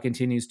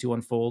continues to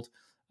unfold.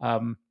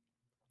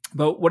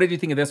 But what did you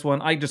think of this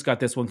one? I just got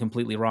this one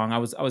completely wrong. I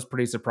was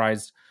pretty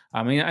surprised.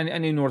 I mean, I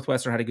knew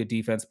Northwestern had a good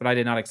defense, but I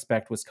did not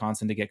expect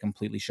Wisconsin to get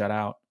completely shut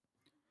out.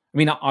 I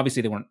mean,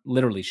 obviously they weren't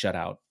literally shut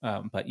out,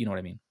 but you know what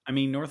I mean. I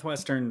mean,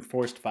 Northwestern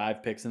forced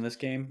 5 picks in this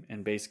game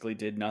and basically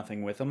did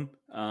nothing with them.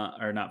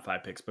 Or not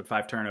 5 picks, but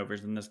 5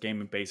 turnovers in this game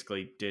and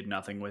basically did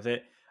nothing with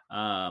it.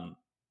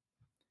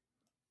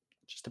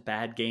 just a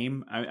bad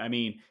game. I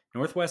mean,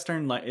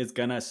 Northwestern is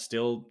going to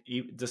still,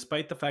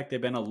 despite the fact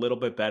they've been a little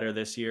bit better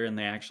this year and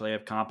they actually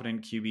have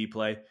competent QB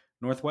play,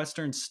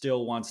 Northwestern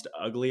still wants to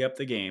ugly up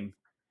the game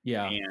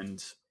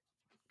and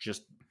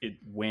just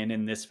win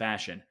in this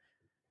fashion.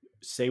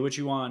 Say what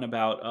you want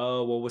about,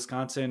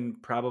 Wisconsin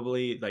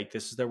probably, like,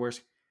 this is their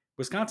worst.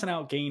 Wisconsin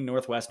outgained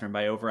Northwestern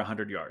by over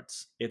 100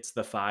 yards. It's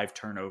the 5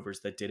 turnovers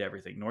that did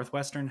everything.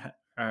 Wisconsin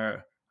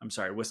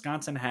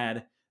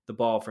had the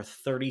ball for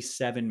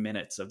 37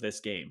 minutes of this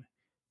game.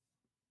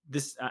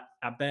 This,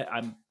 I bet,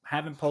 I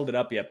haven't pulled it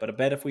up yet, but I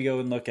bet if we go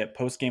and look at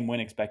post-game win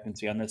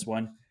expectancy on this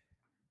one,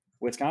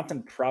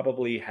 Wisconsin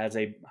probably has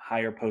a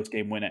higher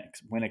post-game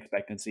win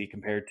expectancy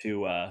compared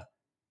to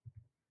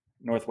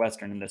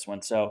Northwestern in this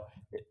one. So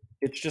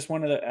it's just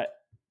one of the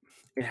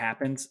it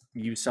happens.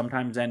 You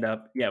sometimes end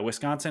up,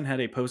 Wisconsin had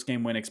a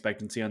post-game win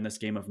expectancy on this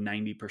game of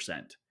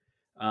 90%.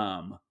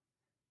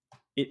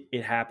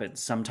 It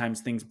happens. Sometimes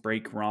things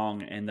break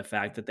wrong, and the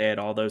fact that they had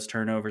all those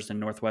turnovers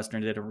and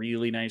Northwestern did a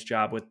really nice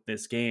job with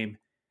this game,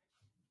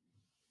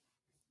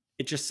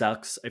 it just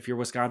sucks if you're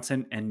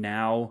Wisconsin. And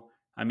now,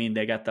 I mean,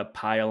 they got the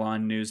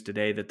pile-on news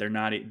today that they're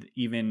not,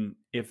 even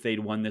if they'd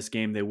won this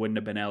game, they wouldn't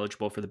have been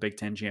eligible for the Big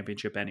Ten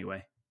championship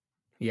anyway.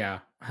 Yeah,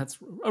 that's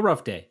a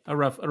rough day, a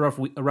rough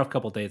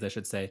couple of days, I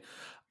should say.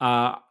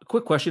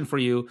 Quick question for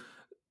you.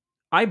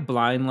 I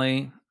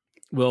blindly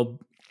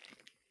will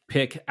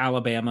pick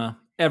Alabama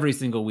every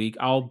single week.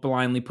 I'll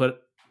blindly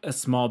put a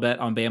small bet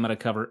on Bama to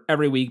cover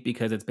every week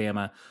because it's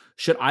Bama.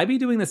 Should I be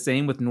doing the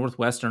same with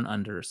Northwestern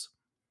unders?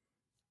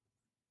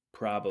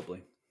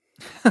 Probably.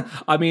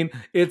 I mean,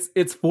 it's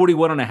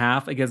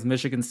 41.5 against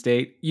Michigan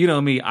State. You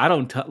know me, I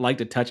don't like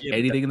to touch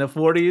anything in the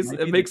 40s.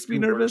 It makes me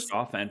nervous.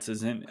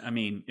 Offenses,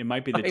 it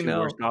might be the two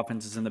worst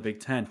offenses in the Big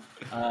Ten.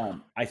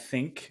 I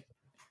think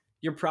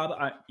you're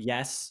probably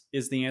yes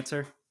is the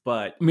answer,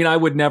 but I mean, I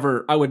would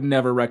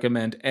never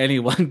recommend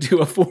anyone do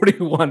a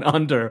 41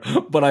 under,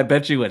 but I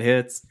bet you it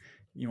hits.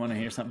 You want to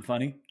hear something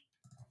funny?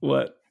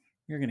 What?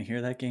 You're going to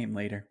hear that game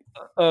later.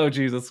 Oh,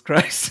 Jesus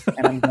Christ!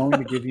 And I'm going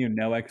to give you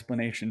no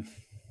explanation.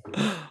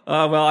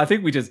 Well, I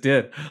think we just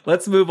did.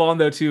 Let's move on,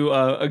 though, to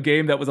a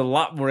game that was a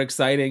lot more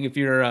exciting. If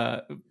you're,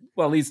 at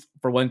least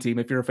for one team,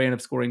 if you're a fan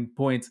of scoring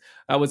points,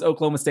 was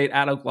Oklahoma State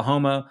at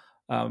Oklahoma.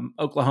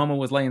 Oklahoma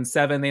was laying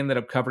 7. They ended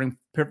up covering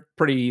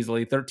pretty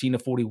easily,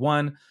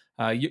 13-41.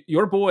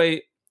 Your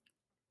boy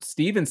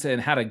Stevenson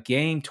had a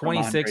game,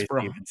 26 for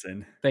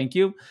Stevenson. Thank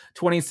you,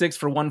 26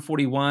 for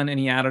 141, and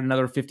he added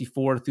another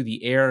 54 through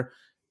the air.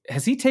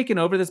 Has he taken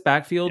over this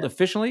backfield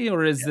officially,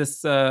 or is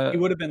this? He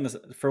would have been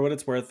for what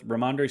it's worth.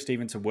 Ramondre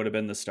Stevenson would have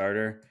been the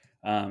starter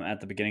at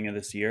the beginning of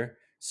this year,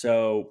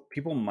 so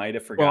people might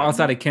have forgotten. Well,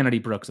 outside of Kennedy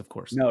Brooks, of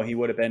course. No, he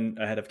would have been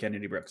ahead of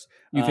Kennedy Brooks.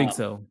 You think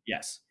so?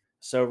 Yes.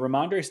 So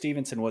Ramondre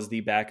Stevenson was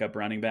the backup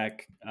running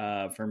back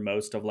for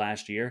most of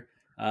last year.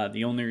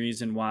 The only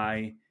reason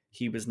why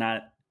he was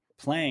not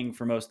playing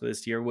for most of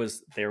this year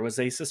was there was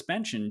a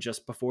suspension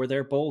just before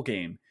their bowl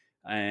game.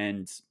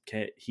 And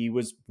he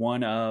was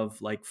one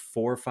of like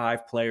 4 or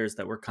 5 players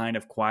that were kind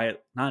of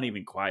quiet, not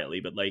even quietly,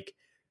 but like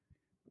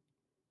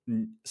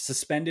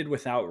suspended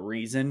without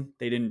reason.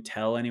 They didn't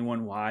tell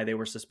anyone why they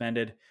were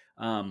suspended.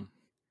 So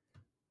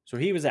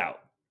he was out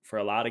for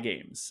a lot of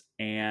games.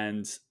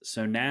 And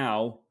so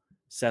now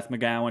Seth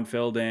McGowan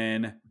filled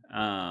in,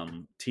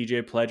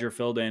 TJ Pledger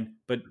filled in,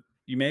 but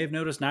you may have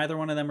noticed neither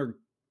one of them are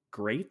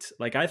great.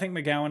 Like, I think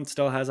McGowan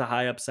still has a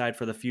high upside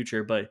for the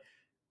future, but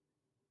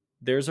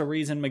there's a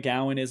reason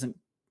McGowan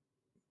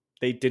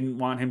they didn't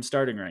want him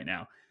starting right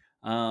now.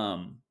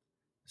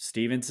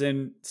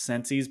 Stevenson,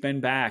 since he's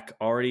been back,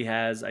 already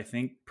has, I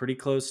think, pretty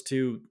close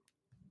to,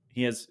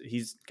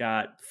 he's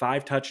got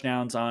 5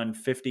 touchdowns on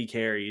 50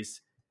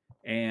 carries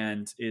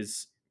and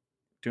is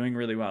doing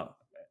really well.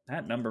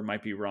 That number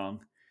might be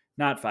wrong.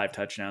 Not 5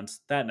 touchdowns.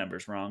 That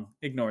number's wrong.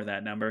 Ignore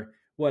that number.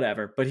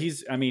 Whatever. But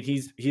he's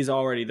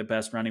already the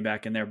best running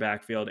back in their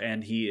backfield,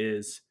 and he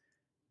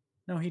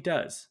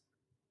does.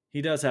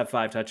 He does have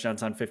 5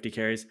 touchdowns on 50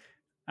 carries.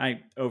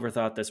 I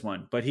overthought this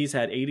one, but he's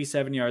had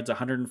 87 yards,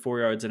 104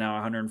 yards, and now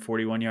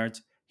 141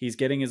 yards. He's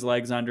getting his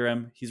legs under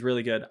him. He's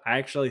really good. I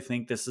actually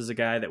think this is a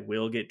guy that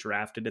will get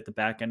drafted at the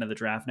back end of the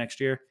draft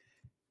next year.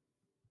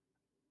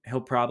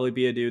 He'll probably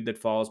be a dude that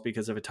falls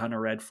because of a ton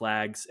of red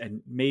flags,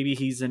 and maybe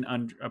he's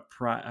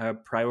a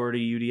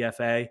priority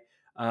UDFA,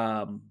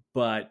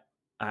 but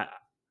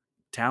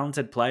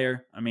talented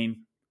player. I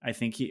mean, I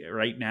think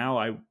right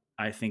now,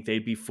 I think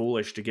they'd be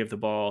foolish to give the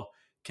ball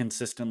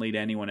consistently to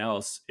anyone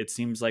else. It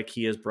seems like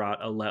he has brought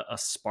a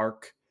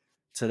spark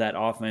to that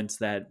offense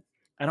that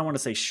I don't want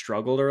to say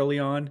struggled early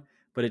on,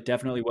 but it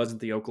definitely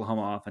wasn't the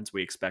Oklahoma offense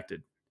we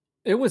expected.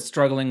 It was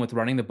struggling with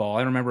running the ball.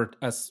 I remember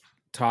us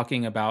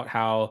talking about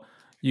how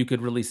you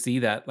could really see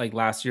that, like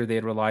last year they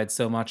had relied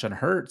so much on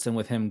Hurts, and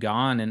with him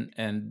gone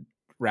and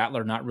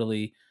Rattler not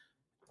really,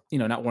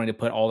 not wanting to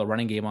put all the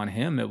running game on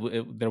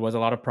him, there was a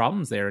lot of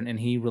problems there, and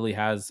he really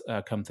has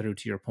come through,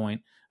 to your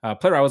point.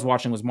 Player I was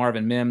watching was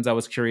Marvin Mims. I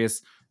was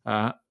curious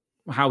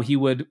how he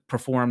would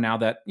perform now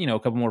that, a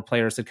couple more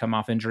players had come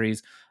off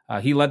injuries.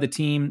 He led the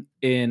team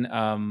in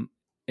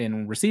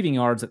receiving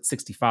yards at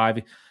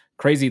 65.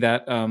 Crazy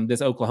that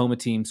this Oklahoma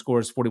team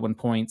scores 41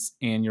 points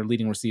and your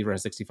leading receiver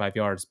has 65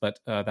 yards, but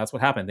that's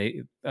what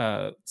happened.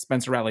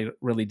 Spencer Rattler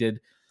really did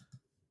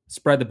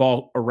spread the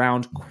ball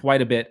around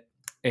quite a bit.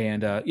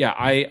 And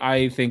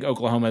I think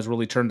Oklahoma has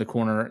really turned the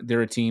corner.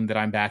 They're a team that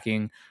I'm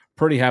backing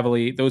pretty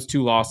heavily. Those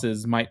 2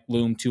 losses might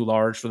loom too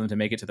large for them to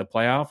make it to the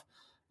playoff.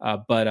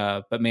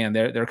 But man,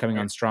 they're coming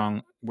on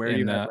strong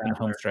in the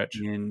home stretch.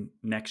 In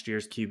next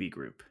year's QB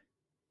group?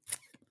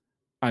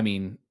 I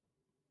mean,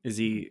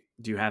 do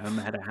you have him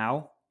ahead of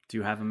Howell? Do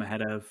you have him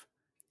ahead of?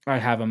 I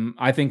have him.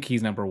 I think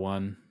he's number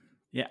 1.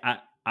 Yeah,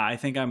 I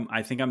think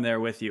I'm there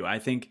with you. I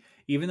think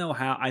even though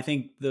I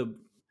think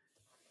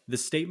the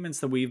statements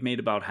that we've made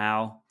about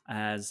Hal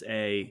as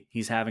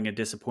he's having a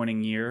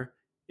disappointing year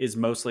is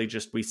mostly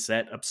just we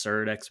set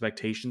absurd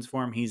expectations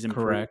for him. He's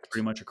improved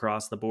pretty much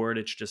across the board.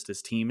 It's just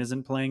his team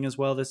isn't playing as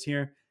well this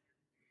year.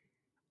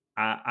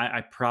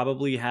 I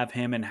probably have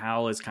him and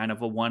Hal as kind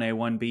of a 1A,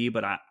 1B,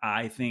 but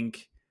I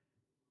think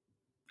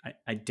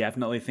I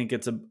definitely think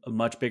it's a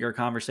much bigger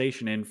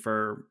conversation. And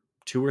for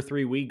 2 or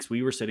 3 weeks,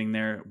 we were sitting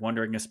there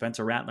wondering if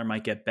Spencer Rattler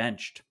might get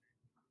benched.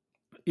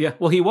 Yeah,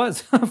 well, he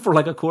was for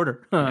like a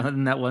quarter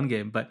in that one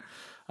game. But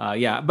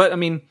but I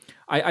mean,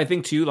 I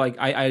think too, like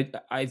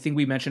I think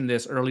we mentioned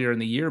this earlier in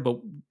the year,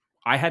 but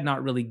I had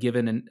not really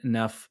given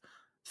enough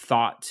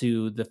thought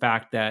to the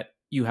fact that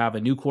you have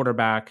a new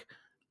quarterback,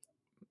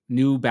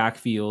 new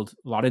backfield,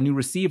 a lot of new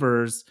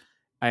receivers,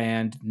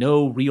 and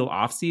no real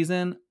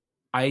offseason.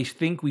 I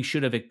think we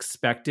should have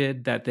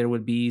expected that there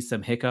would be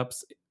some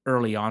hiccups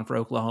early on for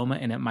Oklahoma,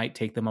 and it might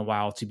take them a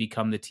while to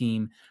become the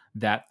team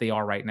that they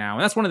are right now.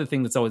 And that's one of the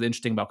things that's always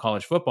interesting about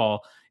college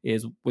football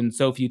is when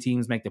so few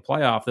teams make the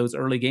playoff, those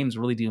early games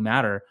really do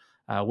matter.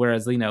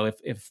 Whereas,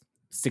 if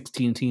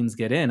 16 teams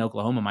get in,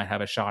 Oklahoma might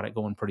have a shot at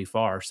going pretty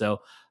far.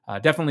 So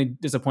definitely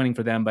disappointing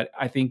for them, but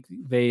I think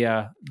they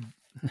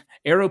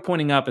arrow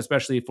pointing up,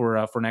 especially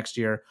for next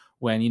year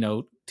when,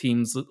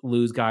 teams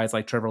lose guys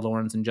like Trevor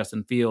Lawrence and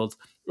Justin Fields.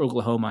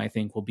 Oklahoma, I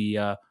think, will be,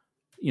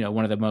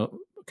 one of the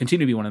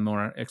continue to be one of the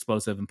more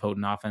explosive and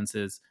potent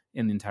offenses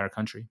in the entire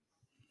country.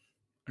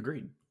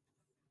 Agreed.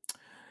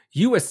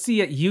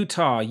 USC at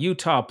Utah.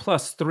 Utah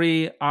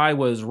 +3. I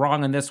was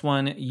wrong on this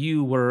one.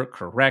 You were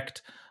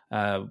correct.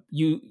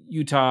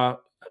 Utah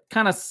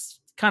kind of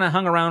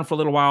hung around for a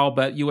little while,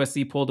 but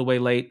USC pulled away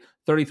late.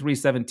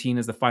 33-17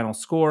 is the final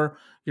score.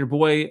 Your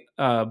boy,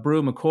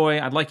 Brew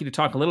McCoy, I'd like you to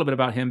talk a little bit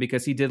about him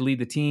because he did lead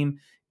the team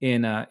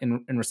in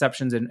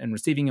receptions and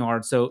receiving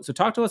yards. So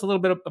talk to us a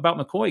little bit about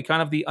McCoy,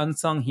 kind of the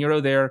unsung hero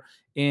there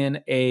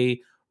in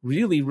a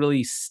really,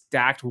 really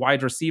stacked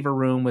wide receiver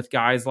room with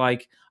guys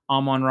like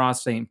Amon-Ra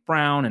St.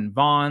 Brown and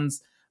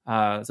Vaughns.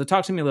 So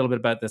talk to me a little bit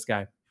about this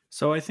guy.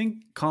 So I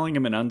think calling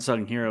him an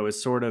unsung hero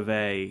is sort of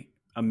a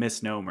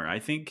misnomer. I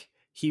think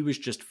he was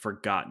just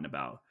forgotten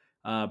about.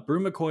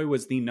 Brew McCoy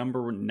was the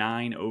number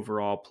 9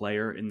 overall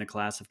player in the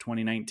class of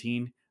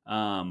 2019.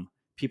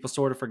 People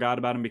sort of forgot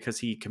about him because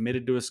he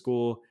committed to a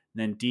school,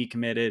 then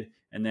decommitted,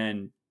 and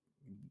then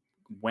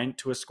went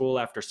to a school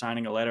after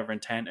signing a letter of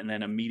intent and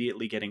then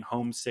immediately getting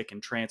homesick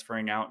and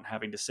transferring out and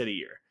having to sit a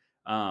year.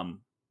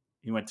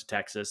 He went to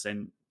Texas,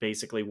 and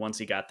basically once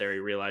he got there, he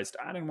realized,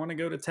 I didn't want to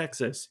go to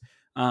Texas.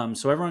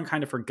 So everyone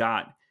kind of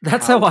forgot.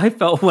 That's how I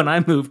felt when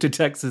I moved to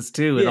Texas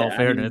too, in all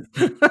fairness.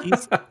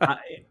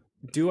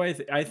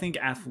 I think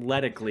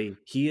athletically,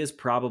 he is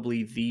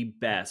probably the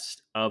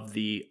best of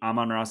the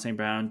Amon-Ra St.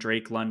 Brown,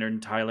 Drake London,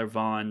 Tyler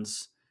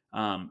Vaughns,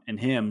 and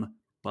him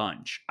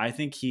bunch. I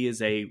think he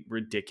is a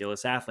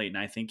ridiculous athlete, and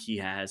I think he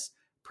has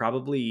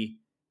probably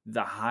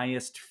the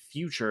highest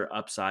future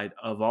upside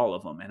of all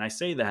of them. And I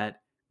say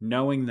that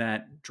knowing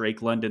that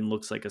Drake London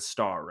looks like a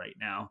star right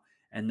now,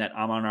 and that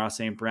Amon-Ra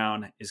St.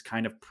 Brown is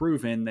kind of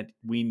proven that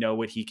we know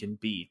what he can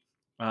be.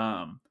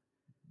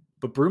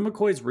 But Brew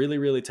McCoy's really,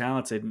 really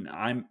talented,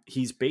 and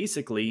he's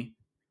basically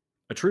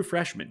a true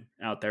freshman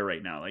out there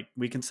right now. Like,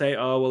 we can say,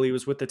 oh, well, he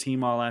was with the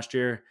team all last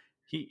year.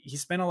 He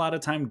spent a lot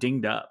of time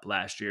dinged up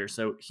last year.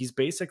 So he's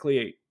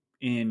basically,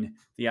 in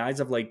the eyes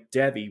of like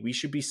Debbie, we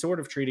should be sort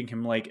of treating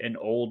him like an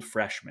old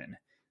freshman.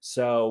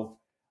 So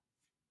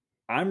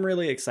I'm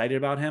really excited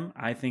about him.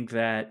 I think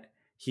that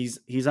he's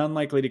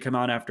unlikely to come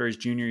out after his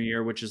junior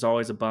year, which is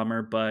always a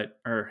bummer,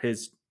 or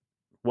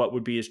what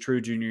would be his true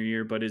junior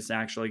year, but is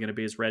actually going to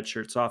be his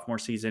redshirt sophomore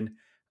season.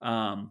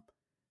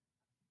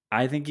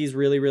 I think he's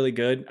really, really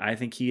good. I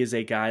think he is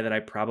a guy that I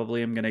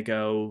probably am going to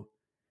go,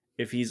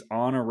 if he's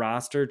on a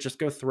roster, just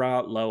go throw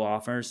out low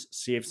offers,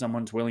 see if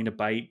someone's willing to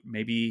bite.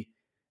 Maybe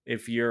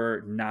if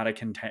you're not a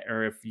contender,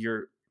 or if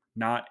you're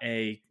not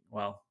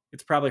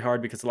it's probably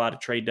hard because a lot of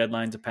trade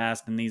deadlines have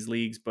passed in these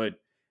leagues, but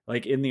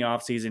like in the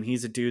offseason,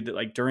 he's a dude that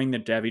like during the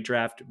Devy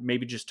draft,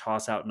 maybe just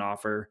toss out an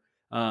offer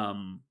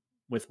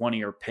with one of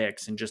your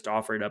picks and just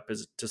offer it up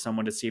to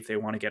someone to see if they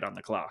want to get on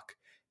the clock.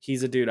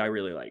 He's a dude I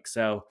really like.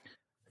 So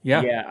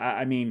yeah,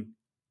 I mean,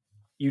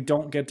 you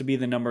don't get to be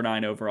the number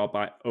 9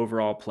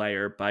 overall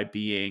player by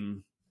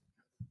being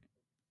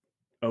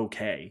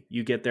okay.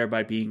 You get there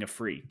by being a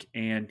freak,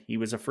 and he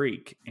was a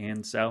freak.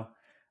 And so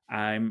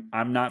I'm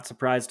not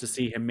surprised to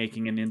see him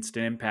making an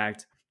instant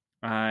impact.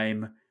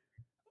 I'm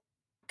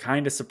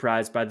kind of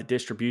surprised by the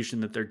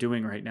distribution that they're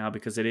doing right now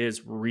because it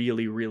is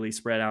really, really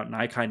spread out. And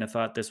I kind of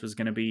thought this was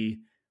going to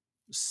be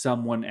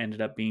someone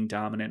ended up being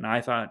dominant. And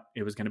I thought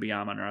it was going to be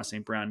Amon-Ra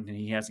St. Brown, and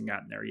he hasn't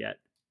gotten there yet.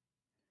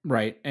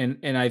 Right. And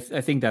I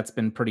think that's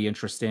been pretty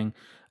interesting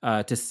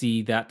to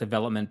see that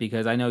development,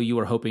 because I know you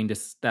were hoping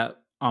that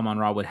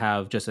Amon-Ra would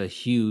have just a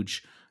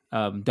huge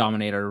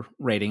dominator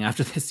rating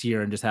after this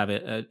year and just have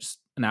it just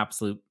an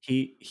absolute.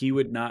 He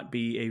would not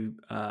be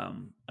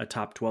a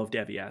top 12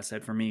 Devy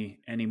asset for me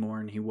anymore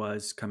than he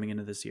was coming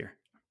into this year.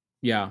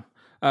 Yeah.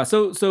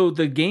 So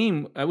the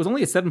game, it was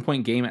only a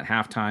 7-point game at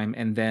halftime,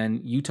 and then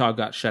Utah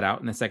got shut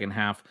out in the second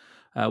half.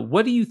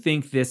 What do you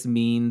think this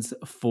means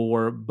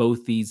for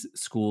both these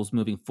schools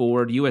moving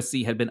forward?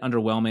 USC had been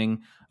underwhelming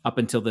up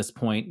until this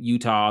point.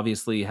 Utah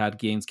obviously had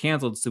games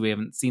canceled, so we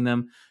haven't seen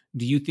them.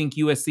 Do you think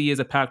USC is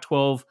a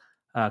Pac-12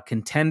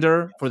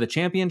 contender for the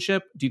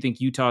championship? Do you think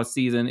Utah's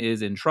season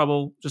is in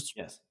trouble? Just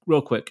Yes.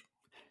 real quick.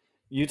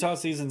 Utah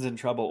season's in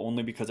trouble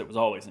only because it was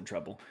always in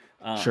trouble.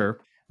 Sure.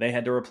 They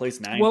had to replace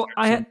 9. Well,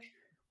 I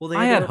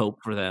had hope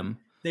for them.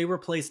 They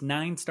replaced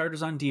 9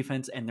 starters on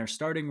defense and their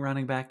starting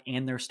running back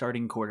and their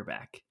starting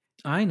quarterback.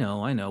 I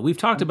know. We've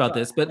talked about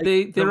this, but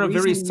they're a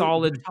very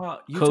solid Utah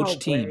coach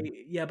team.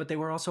 Yeah, but they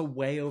were also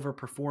way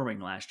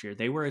overperforming last year.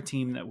 They were a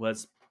team that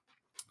was,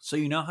 so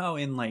you know how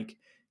in like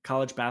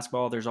college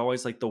basketball, there's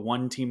always like the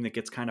one team that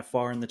gets kind of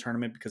far in the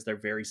tournament because they're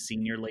very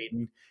senior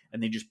laden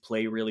and they just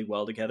play really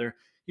well together.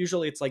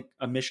 Usually it's like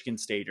a Michigan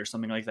State or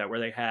something like that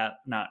where they have,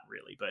 not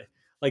really, but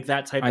like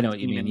that type of team. I know what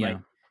you mean, yeah. Like,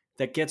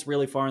 that gets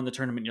really far in the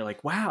tournament. You're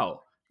like,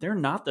 wow, they're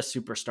not the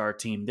superstar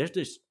team.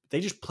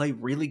 They just play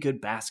really good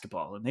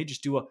basketball and they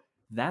just do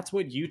that's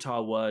what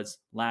Utah was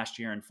last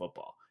year in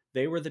football.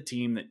 They were the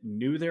team that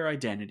knew their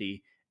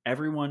identity.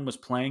 Everyone was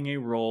playing a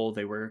role.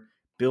 They were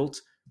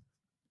built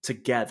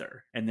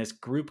together and this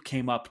group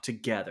came up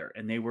together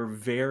and they were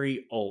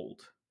very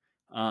old.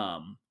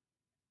 And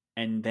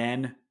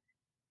then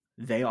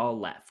they all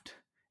left.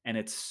 And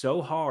it's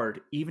so hard,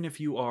 even if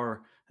you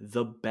are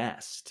the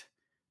best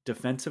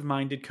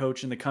defensive-minded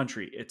coach in the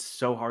country, it's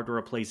so hard to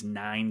replace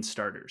 9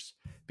 starters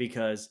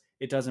because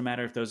it doesn't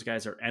matter if those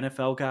guys are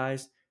NFL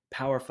guys,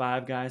 Power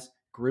 5 guys,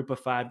 Group of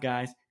 5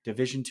 guys,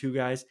 Division 2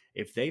 guys.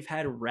 If they've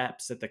had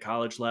reps at the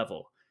college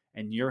level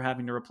and you're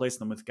having to replace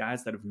them with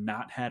guys that have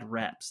not had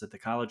reps at the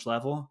college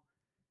level,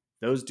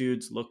 those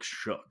dudes look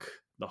shook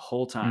the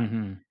whole time.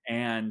 Mm-hmm.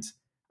 And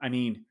I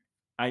mean,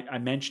 I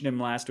mentioned him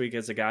last week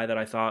as a guy that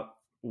I thought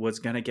was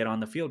going to get on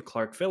the field.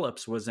 Clark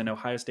Phillips was an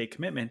Ohio State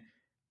commitment.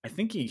 I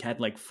think he had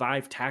like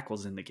 5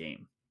 tackles in the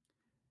game.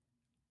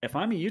 If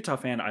I'm a Utah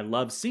fan, I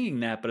love seeing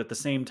that. But at the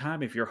same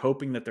time, if you're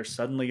hoping that they're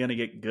suddenly going to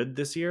get good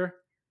this year,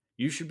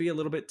 you should be a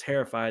little bit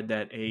terrified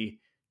that a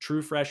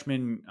true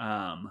freshman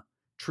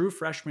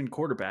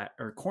quarterback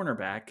or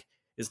cornerback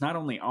is not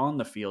only on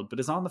the field, but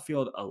is on the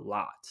field a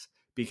lot,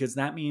 because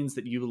that means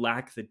that you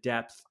lack the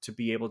depth to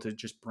be able to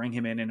just bring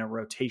him in a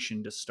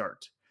rotation to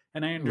start.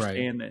 And I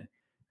understand that,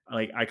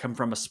 like, I come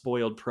from a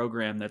spoiled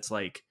program that's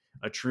like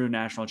a true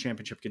national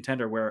championship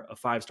contender where a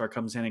 5-star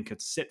comes in and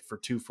could sit for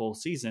 2 full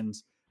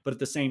seasons. But at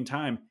the same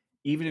time,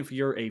 even if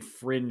you're a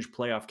fringe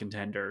playoff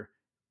contender,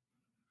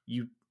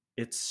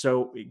 it's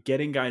so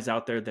getting guys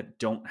out there that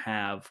don't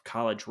have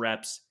college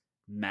reps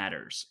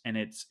matters. And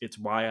it's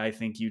why I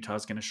think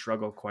Utah's going to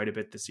struggle quite a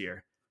bit this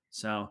year.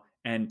 So,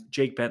 and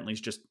Jake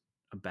Bentley's just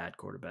a bad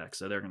quarterback,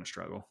 so they're going to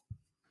struggle.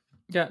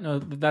 Yeah, no,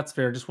 that's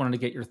fair. Just wanted to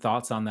get your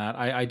thoughts on that.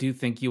 I do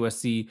think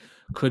USC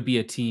could be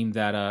a team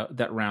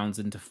that rounds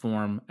into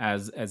form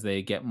as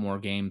they get more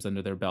games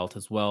under their belt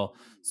as well.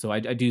 So I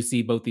do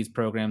see both these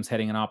programs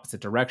heading in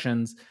opposite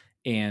directions,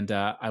 and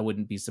I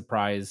wouldn't be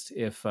surprised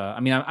if.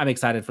 I'm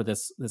excited for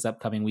this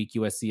upcoming week.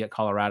 USC at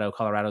Colorado.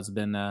 Colorado's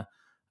been kind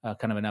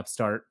of an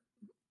upstart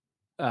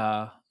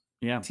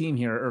team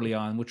here early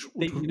on, which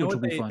will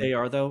be fun. They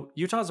are though.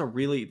 Utah's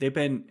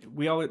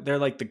they're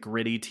like the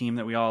gritty team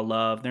that we all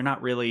love. They're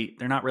not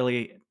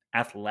really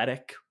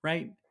athletic,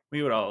 right?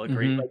 We would all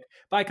agree. Mm-hmm. Like,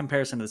 by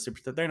comparison to the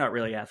Superstars, they're not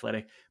really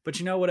athletic. But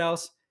you know what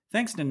else?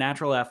 Thanks to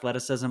natural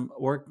athleticism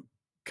or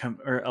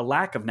a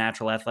lack of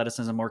natural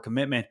athleticism or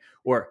commitment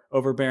or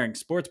overbearing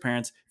sports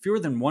parents, fewer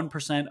than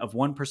 1% of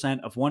 1%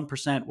 of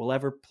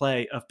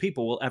 1% of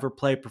people will ever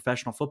play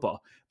professional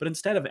football. But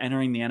instead of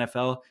entering the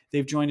NFL,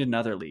 they've joined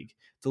another league,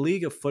 the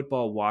League of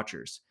Football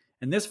Watchers.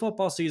 And this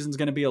football season is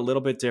going to be a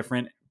little bit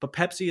different, but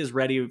Pepsi is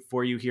ready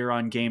for you here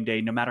on game day,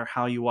 no matter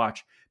how you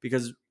watch,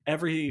 because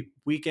every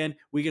weekend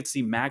we get to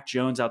see Mac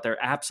Jones out there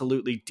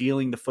absolutely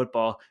dealing the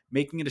football,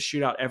 making it a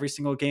shootout every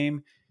single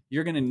game.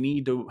 You're going to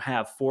need to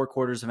have 4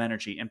 quarters of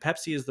energy. And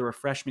Pepsi is the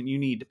refreshment you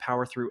need to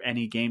power through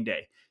any game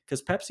day.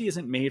 Because Pepsi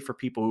isn't made for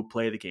people who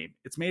play the game.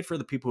 It's made for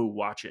the people who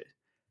watch it.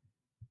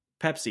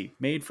 Pepsi,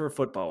 made for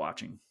football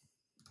watching.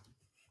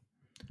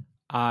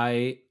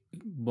 I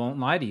won't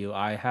lie to you.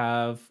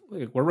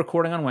 We're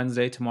recording on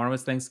Wednesday. Tomorrow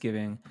is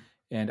Thanksgiving.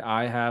 and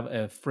I have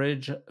a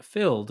fridge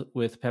filled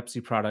with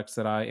Pepsi products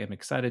that I am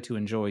excited to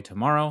enjoy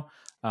tomorrow.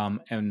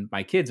 And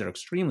my kids are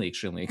extremely,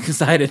 extremely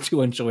excited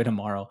to enjoy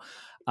tomorrow.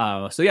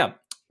 So yeah,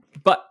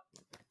 but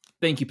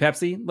thank you,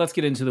 Pepsi. Let's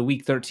get into the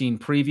Week 13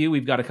 preview.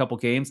 We've got a couple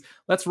games.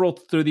 Let's roll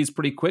through these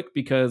pretty quick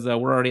because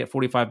we're already at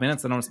 45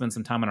 minutes. I want to spend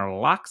some time on our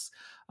locks.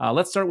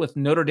 Let's start with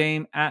Notre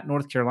Dame at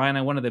North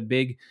Carolina, one of the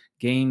big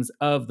games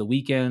of the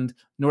weekend.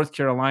 North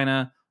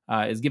Carolina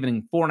is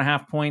giving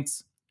 4.5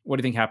 points. What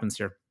do you think happens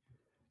here?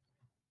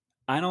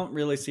 I don't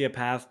really see a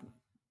path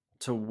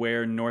to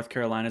where North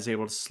Carolina is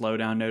able to slow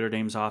down Notre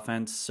Dame's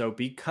offense. So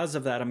because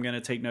of that, I'm going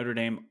to take Notre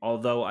Dame,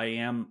 although I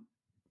am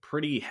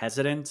pretty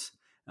hesitant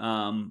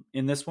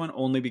in this one,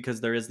 only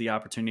because there is the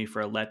opportunity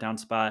for a letdown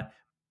spot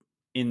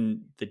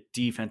in the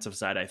defensive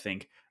side, I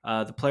think.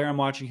 The player I'm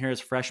watching here is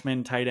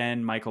freshman tight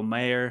end Michael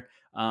Mayer.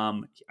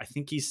 I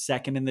think he's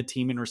second in the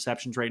team in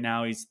receptions right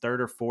now. He's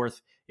third or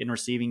fourth in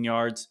receiving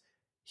yards.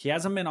 He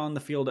hasn't been on the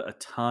field a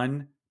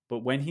ton, but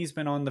when he's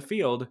been on the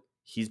field,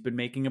 he's been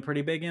making a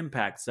pretty big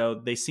impact. So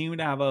they seem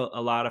to have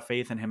a lot of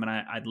faith in him, and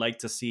I'd like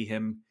to see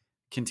him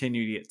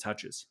continue to get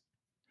touches.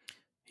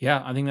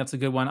 Yeah, I think that's a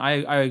good one.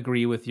 I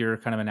agree with your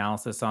kind of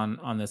analysis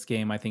on this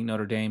game. I think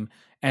Notre Dame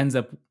ends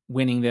up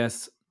winning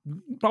this,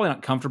 probably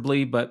not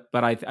comfortably, but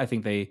I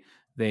think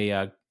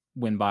they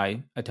win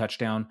by a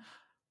touchdown.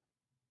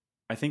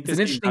 I think this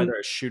is either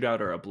a shootout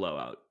or a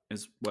blowout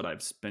is what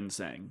I've been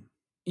saying.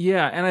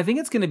 Yeah, and I think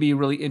it's going to be a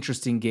really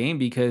interesting game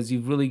because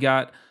you've really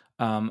got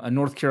a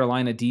North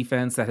Carolina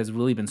defense that has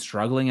really been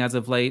struggling as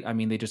of late. I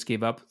mean, they just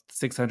gave up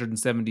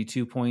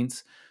 672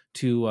 points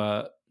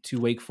to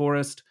Wake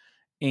Forest,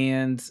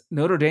 and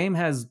Notre Dame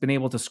has been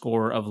able to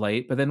score of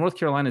late. But then North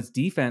Carolina's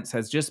defense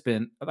has just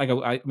been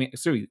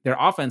their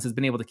offense has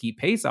been able to keep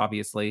pace,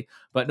 obviously,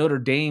 but Notre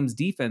Dame's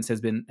defense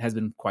has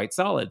been quite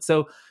solid.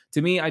 So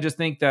to me, I just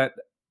think that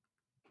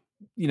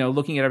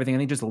looking at everything, I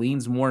think just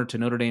leans more to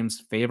Notre Dame's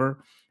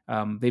favor.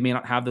 They may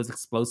not have those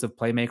explosive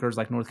playmakers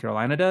like North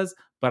Carolina does,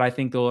 but I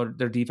think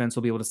their defense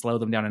will be able to slow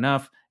them down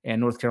enough, and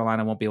North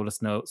Carolina won't be able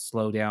to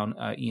slow down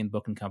Ian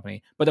Book and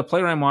company. But the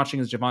player I'm watching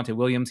is Javonte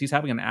Williams. He's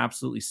having an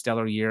absolutely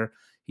stellar year.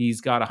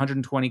 He's got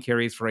 120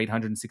 carries for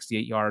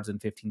 868 yards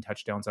and 15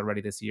 touchdowns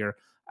already this year.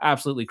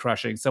 Absolutely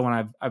crushing.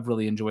 Someone I've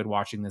really enjoyed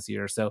watching this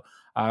year. So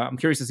I'm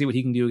curious to see what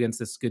he can do against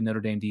this good Notre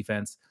Dame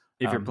defense.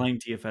 If you're playing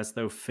TFS,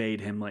 though,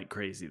 fade him like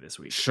crazy this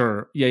week.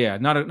 Sure. Yeah.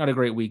 Not a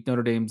great week.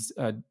 Notre Dame's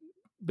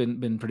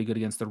been pretty good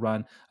against the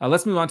run.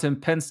 Let's move on to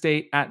Penn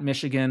State at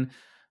Michigan.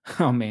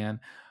 Oh man,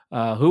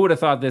 who would have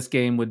thought this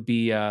game would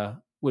be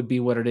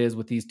what it is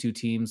with these two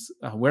teams,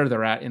 where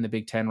they're at in the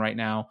Big Ten right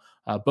now.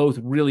 Both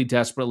really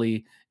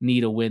desperately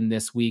need a win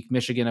this week.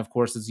 Michigan, of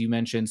course, as you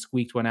mentioned,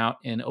 squeaked one out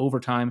in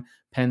overtime.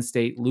 Penn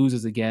State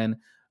loses again.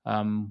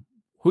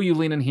 Who you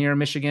leaning here?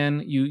 Michigan,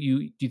 do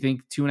you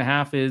think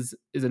 2.5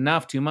 is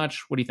enough? Too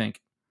much? What do you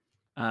think?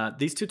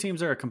 These two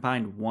teams are a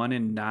combined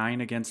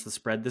 1-9 against the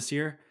spread this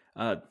year.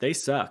 They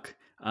suck.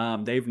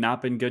 They've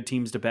not been good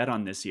teams to bet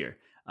on this year.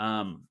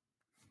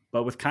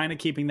 But with kind of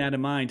keeping that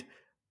in mind,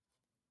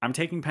 I'm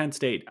taking Penn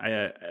State.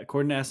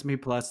 According to S&P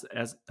Plus,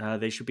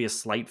 they should be a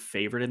slight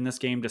favorite in this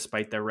game,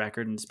 despite their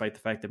record and despite the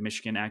fact that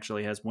Michigan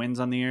actually has wins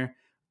on the year.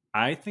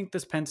 I think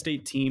this Penn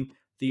State team,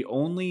 the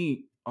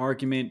only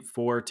argument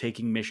for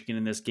taking Michigan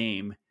in this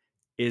game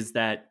is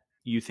that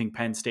you think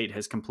Penn State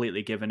has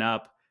completely given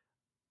up.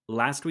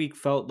 Last week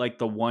felt like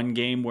the one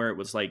game where it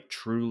was like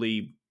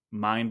truly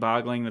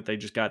mind-boggling that they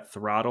just got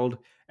throttled.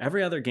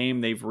 Every other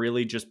game, they've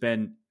really just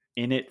been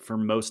in it for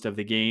most of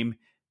the game.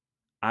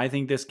 I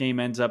think this game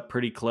ends up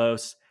pretty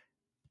close,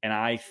 and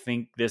I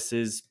think this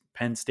is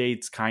Penn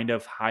State's kind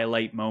of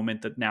highlight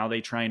moment that now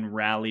they try and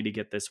rally to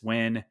get this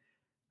win.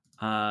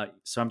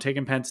 So I'm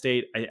taking Penn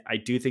State. I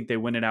do think they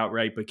win it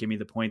outright, but give me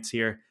the points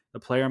here. The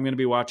player I'm going to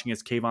be watching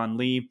is Kayvon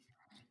Lee.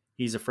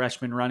 He's a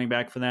freshman running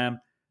back for them.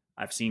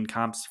 I've seen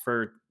comps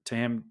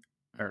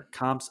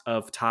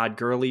of Todd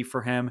Gurley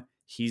for him.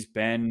 He's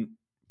been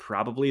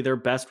probably their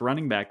best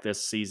running back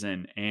this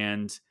season,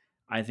 and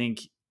I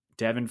think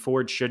Devin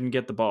Ford shouldn't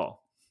get the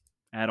ball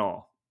at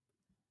all.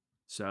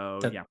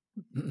 So, yeah.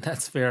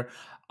 That's fair.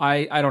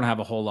 I don't have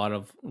a whole lot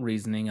of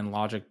reasoning and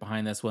logic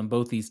behind this one.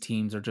 Both these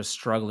teams are just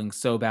struggling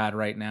so bad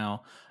right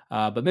now.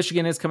 But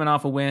Michigan is coming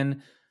off a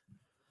win.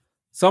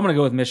 So I'm going to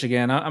go with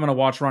Michigan. I'm going to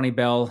watch Ronnie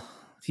Bell.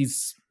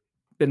 He's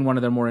been one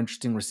of their more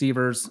interesting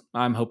receivers.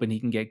 I'm hoping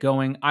he can get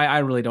going. I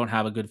really don't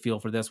have a good feel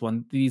for this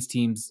one. These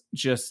teams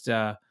just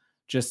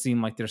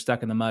seem like they're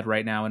stuck in the mud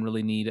right now and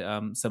really need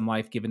some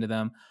life given to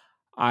them.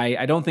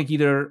 I don't think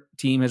either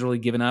team has really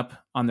given up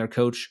on their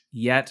coach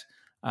yet.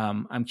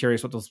 I'm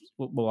curious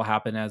what will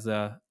happen as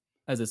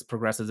this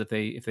progresses if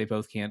they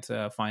both can't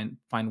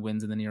find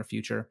wins in the near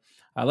future.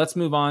 Let's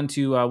move on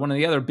to one of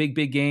the other big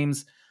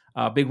games,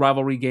 big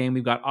rivalry game.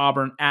 We've got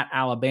Auburn at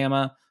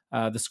Alabama.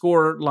 The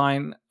score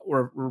line,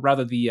 or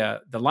rather the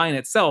line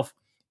itself,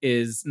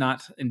 is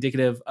not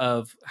indicative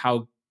of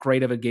how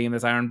great of a game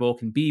this Iron Bowl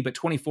can be, but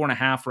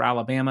 24.5 for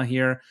Alabama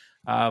here.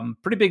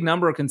 Pretty big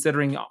number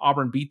considering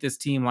Auburn beat this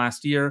team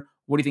last year.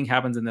 What do you think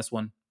happens in this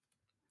one?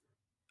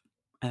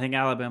 I think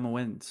Alabama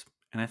wins,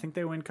 and I think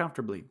they win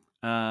comfortably.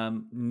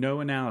 No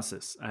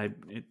analysis. At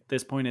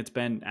this point, it's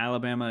been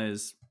Alabama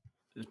is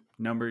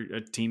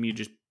a team you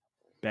just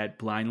bet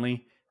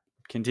blindly.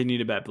 Continue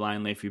to bet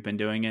blindly if you've been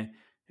doing it.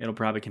 It'll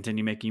probably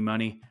continue making you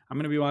money. I'm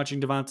going to be watching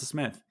Devonta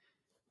Smith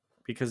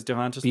because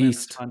Devonta Smith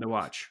is fun to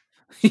watch.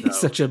 He's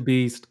such a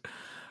beast.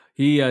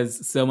 He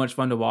is so much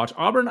fun to watch.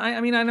 Auburn, I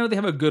mean, I know they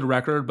have a good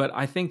record, but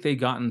I think they've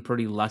gotten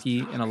pretty lucky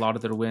in a lot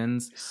of their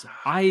wins.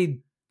 I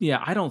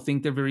don't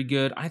think they're very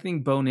good. I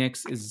think Bo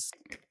Nix is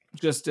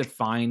just a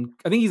fine.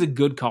 I think he's a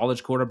good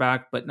college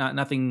quarterback, but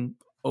nothing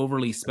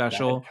overly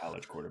special.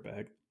 College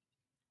quarterback.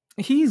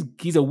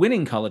 He's a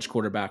winning college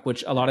quarterback,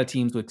 which a lot of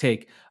teams would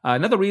take.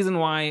 Another reason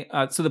why,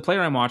 so the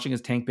player I'm watching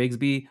is Tank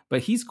Bigsby,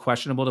 but he's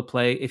questionable to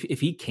play. If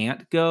he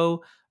can't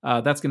go,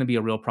 that's going to be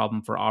a real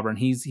problem for Auburn.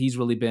 He's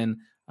really been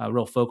a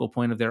real focal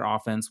point of their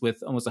offense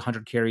with almost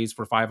 100 carries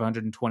for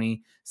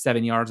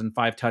 527 yards and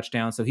 5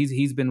 touchdowns. So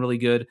he's been really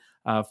good,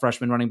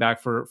 freshman running back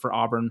for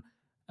Auburn.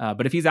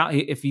 But if he's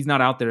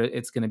not out there,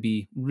 it's going to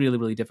be really,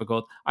 really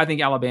difficult. I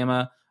think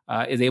Alabama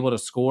is able to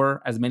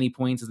score as many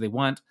points as they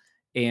want,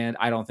 and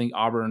I don't think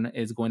Auburn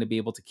is going to be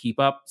able to keep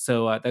up.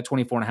 So that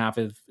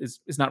 24.5 is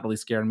not really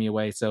scaring me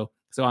away. So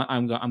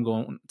I'm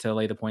going to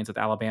lay the points with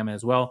Alabama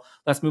as well.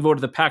 Let's move over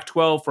to the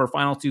Pac-12 for our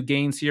final 2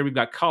 games here. We've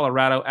got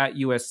Colorado at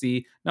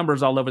USC.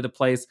 Numbers all over the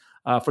place.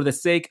 For the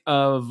sake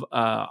of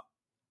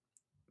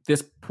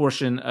this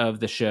portion of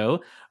the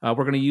show, we're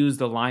going to use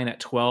the line at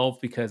 12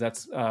 because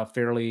that's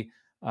fairly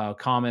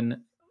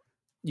common.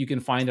 You can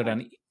find it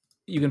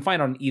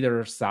on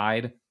either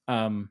side.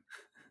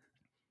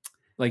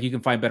 Like you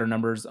can find better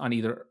numbers on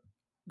either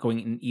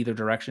going in either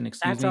direction.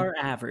 That's our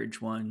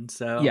average one.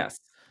 So yes.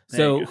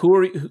 So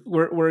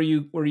where are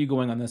you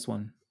going on this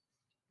one?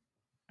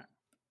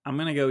 I'm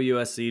going to go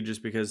USC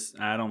just because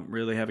I don't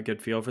really have a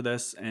good feel for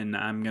this, and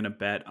I'm going to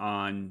bet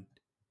on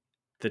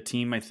the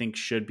team I think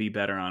should be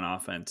better on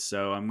offense.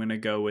 So I'm going to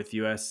go with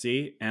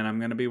USC, and I'm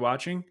going to be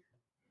watching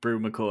Brew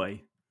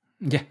McCoy.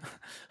 Yeah.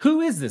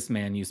 Who is this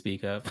man you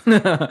speak of?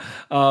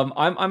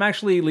 I'm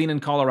actually leaning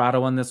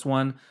Colorado on this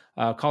one.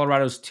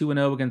 Colorado's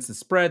 2-0 against the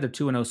spread. They're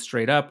 2-0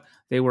 straight up.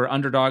 They were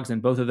underdogs in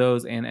both of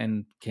those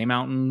and came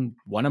out and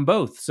won them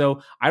both.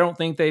 So I don't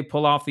think they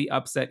pull off the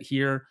upset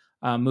here,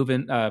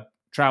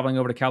 traveling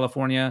over to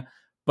California.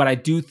 But I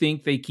do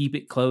think they keep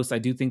it close. I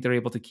do think they're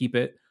able to keep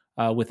it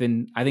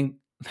within, I think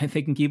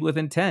they can keep it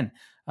within 10.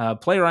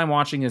 Player I'm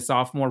watching is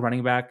sophomore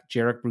running back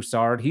Jarek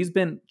Broussard. He's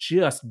been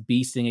just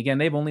beasting. Again,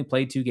 they've only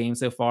played 2 games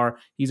so far.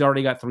 He's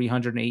already got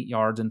 308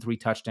 yards and 3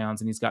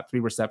 touchdowns, and he's got 3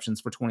 receptions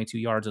for 22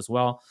 yards as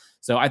well.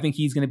 So I think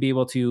he's going to be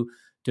able to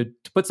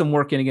put some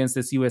work in against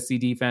this USC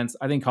defense.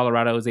 I think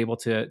Colorado is able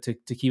to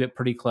keep it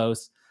pretty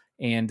close,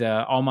 and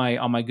all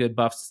my good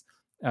Buffs,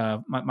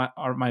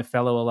 my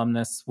fellow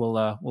alumnus will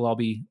all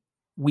be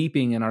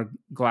weeping in our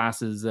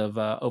glasses of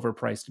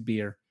overpriced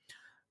beer.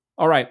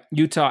 All right,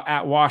 Utah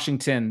at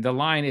Washington. The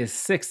line is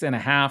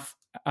 6.5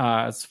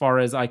 as far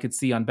as I could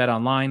see on Bet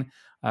Online.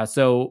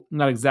 So I'm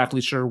not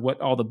exactly sure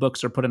what all the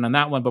books are putting on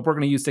that one, but we're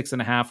going to use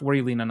 6.5. Where are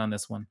you leaning on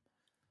this one?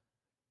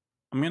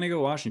 I'm going to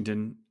go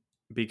Washington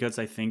because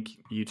I think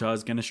Utah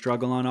is going to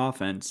struggle on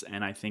offense.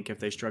 And I think if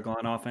they struggle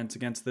on offense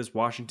against this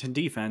Washington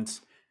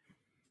defense,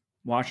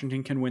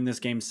 Washington can win this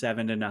game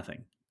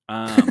 7-0.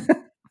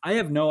 I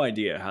have no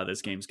idea how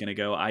this game's going to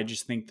go. I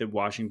just think that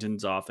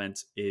Washington's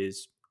offense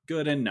is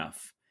good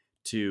enough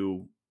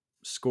to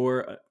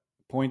score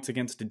points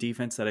against a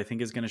defense that I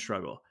think is going to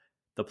struggle.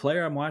 The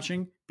player I'm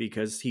watching,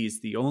 because he's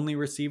the only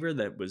receiver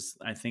that was,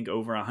 I think,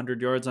 over 100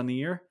 yards on the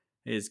year,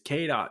 is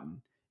Cade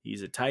Otton.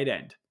 He's a tight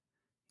end.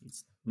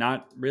 He's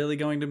not really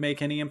going to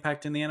make any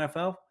impact in the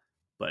NFL,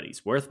 but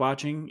he's worth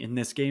watching in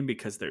this game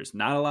because there's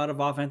not a lot of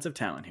offensive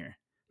talent here.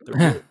 The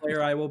real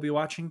player I will be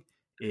watching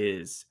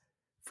is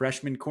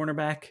freshman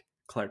cornerback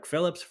Clark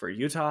Phillips for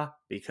Utah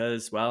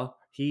because, well,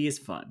 he is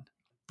fun.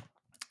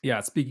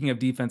 Yeah, speaking of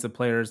defensive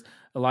players,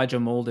 Elijah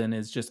Molden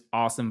is just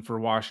awesome for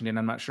Washington.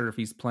 I'm not sure if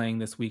he's playing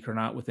this week or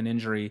not with an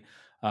injury,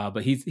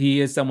 but he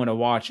is someone to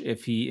watch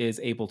if he is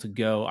able to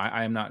go.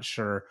 I am not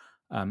sure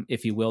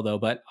if he will, though.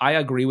 But I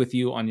agree with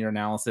you on your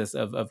analysis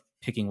of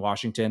picking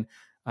Washington.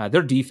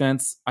 Their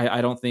defense,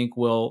 I don't think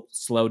will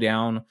slow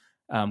down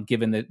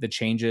given the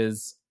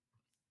changes,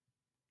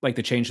 like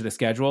the change to the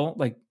schedule.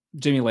 Like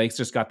Jimmy Lake's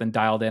just got them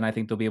dialed in. I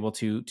think they'll be able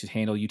to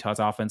handle Utah's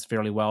offense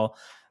fairly well.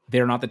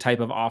 They're not the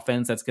type of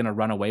offense that's going to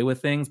run away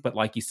with things, but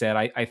like you said,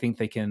 I think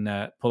they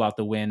can pull out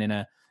the win in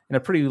a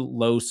pretty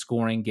low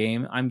scoring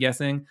game, I'm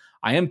guessing.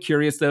 I am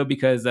curious though,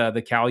 because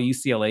the Cal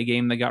UCLA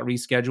game that got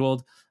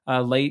rescheduled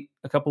late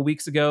a couple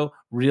weeks ago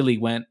really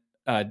went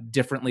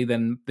differently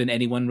than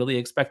anyone really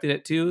expected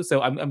it to.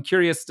 So I'm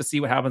curious to see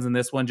what happens in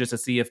this one, just to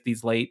see if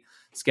these late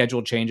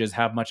scheduled changes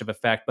have much of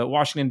effect. But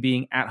Washington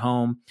being at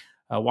home,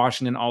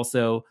 Washington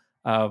also,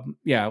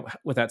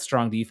 with that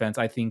strong defense,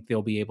 I think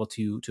they'll be able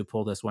to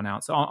pull this one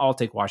out. So I'll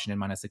take Washington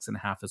minus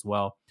 6.5 as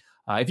well.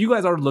 If you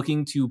guys are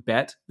looking to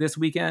bet this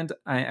weekend,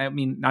 I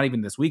mean, not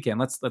even this weekend.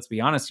 Let's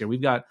be honest here.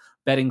 We've got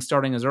betting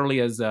starting as early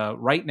as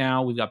right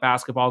now. We've got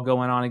basketball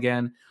going on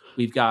again.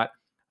 We've got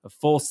a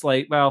full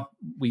slate. Well,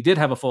 we did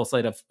have a full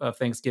slate of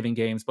Thanksgiving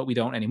games, but we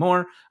don't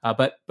anymore.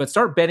 But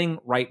start betting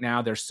right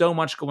now. There's so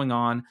much going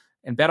on,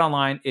 and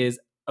BetOnline is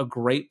a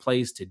great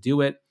place to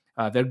do it.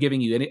 They're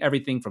giving you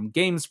everything from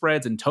game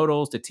spreads and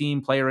totals to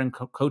team, player, and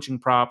coaching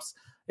props.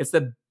 It's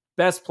the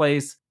best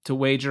place to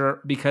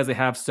wager because they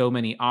have so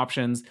many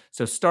options.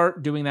 So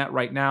start doing that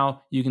right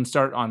now. You can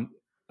start on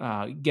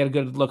get a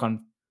good look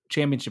on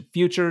championship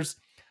futures.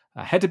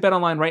 Head to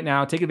BetOnline right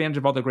now. Take advantage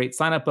of all the great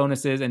sign-up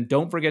bonuses, and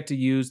don't forget to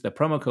use the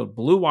promo code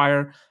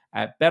BlueWire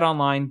at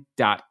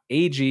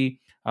betonline.ag.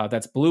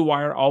 That's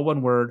BlueWire, all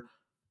one word.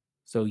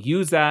 So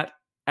use that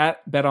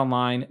at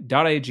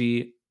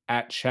betonline.ag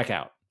at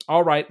checkout.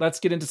 All right, let's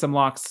get into some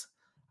locks.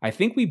 I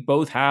think we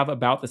both have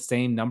about the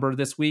same number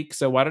this week,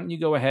 so why don't you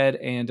go ahead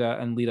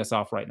and lead us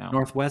off right now?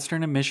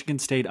 Northwestern and Michigan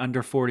State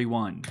under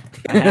 41.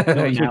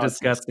 You're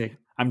disgusting.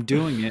 I'm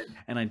doing it,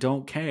 and I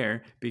don't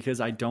care because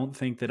I don't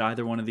think that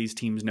either one of these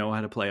teams know how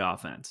to play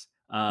offense.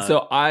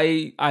 So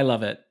I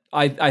love it.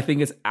 I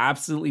think it's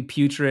absolutely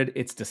putrid.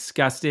 It's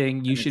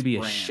disgusting. You should be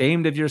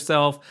ashamed of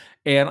yourself.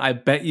 And I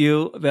bet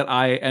you that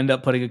I end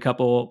up putting a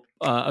couple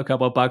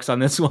bucks on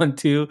this one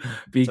too,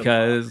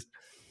 because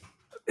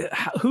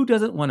who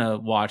doesn't want to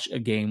watch a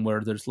game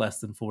where there's less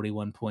than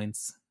 41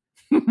 points?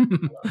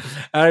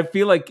 I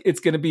feel like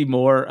it's going to be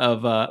more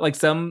of like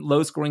some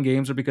low scoring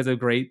games are because of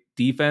great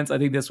defense. I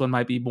think this one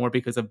might be more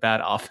because of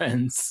bad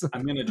offense.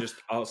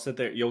 I'll sit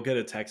there. You'll get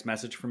a text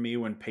message from me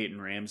when Peyton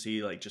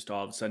Ramsey just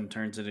all of a sudden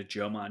turns into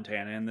Joe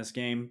Montana in this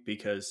game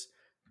because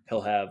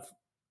he'll have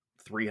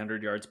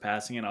 300 yards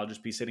passing and I'll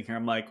just be sitting here.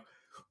 I'm like,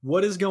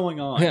 what is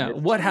going on? Yeah,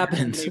 what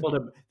happened?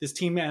 This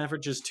team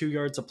averages 2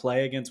 yards a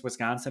play against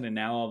Wisconsin, and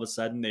now all of a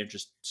sudden they're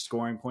just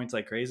scoring points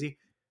like crazy.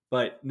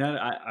 But no,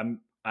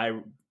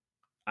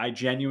 I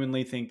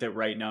genuinely think that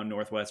right now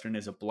Northwestern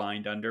is a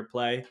blind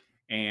underplay,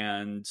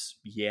 and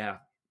yeah,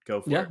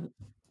 go for it.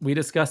 We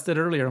discussed it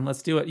earlier.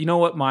 Let's do it. You know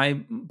what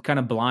my kind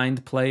of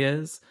blind play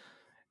is?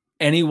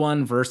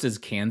 Anyone versus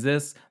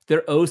Kansas.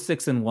 They're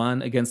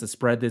 0-6-1 against the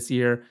spread this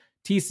year.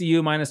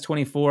 TCU minus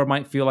 24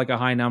 might feel like a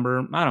high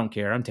number. I don't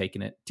care. I'm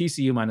taking it.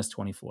 TCU minus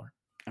 24.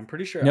 I'm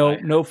pretty sure.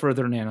 No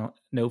further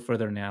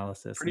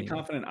analysis. Pretty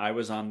confident I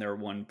was on their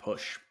one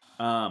push.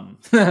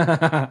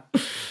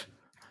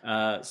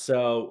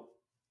 So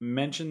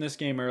mentioned this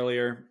game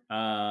earlier.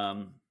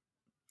 I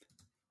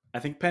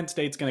think Penn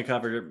State's going to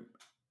cover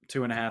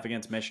 2.5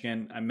 against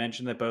Michigan. I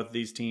mentioned that both of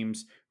these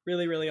teams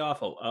really, really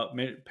awful.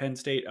 Penn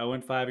State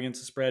 0-5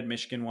 against the spread.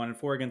 Michigan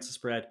 1-4 against the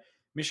spread.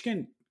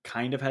 Michigan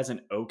kind of has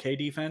an okay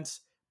defense,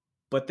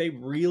 but they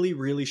really,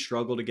 really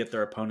struggle to get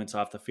their opponents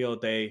off the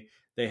field. They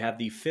have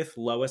the 5th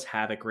lowest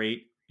havoc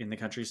rate in the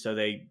country. So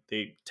they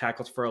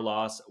tackles for a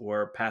loss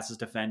or passes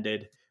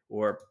defended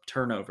or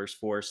turnovers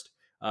forced,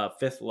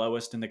 5th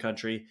lowest in the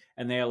country.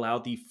 And they allow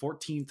the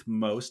 14th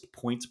most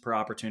points per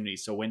opportunity.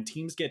 So when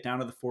teams get down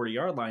to the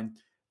 40-yard line,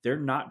 they're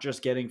not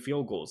just getting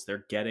field goals.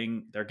 They're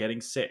getting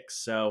 6.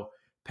 So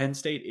Penn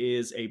State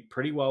is a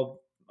pretty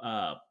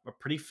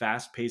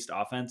fast-paced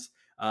offense.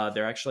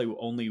 They're actually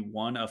only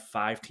one of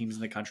 5 teams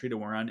in the country to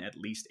run at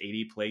least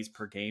 80 plays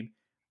per game.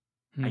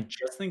 I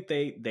just think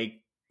they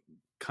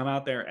come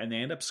out there and they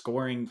end up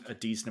scoring a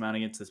decent amount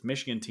against this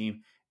Michigan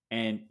team.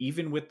 And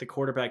even with the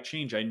quarterback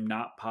change, I'm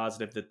not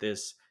positive that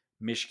this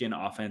Michigan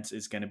offense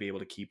is going to be able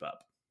to keep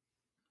up.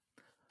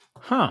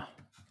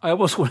 I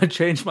almost want to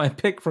change my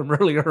pick from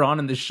earlier on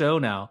in the show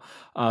now.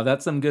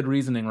 That's some good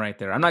reasoning right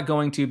there. I'm not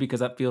going to because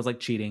that feels like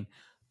cheating.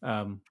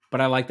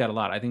 But I like that a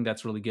lot. I think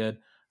that's really good.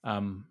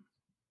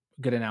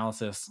 Good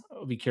analysis.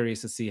 I'll be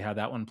curious to see how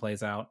that one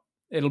plays out.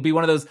 It'll be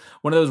one of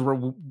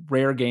those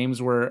rare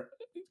games where,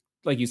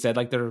 like you said,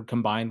 like their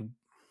combined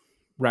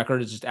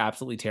record is just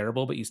absolutely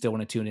terrible, but you still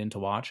want to tune in to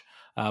watch.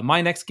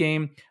 My next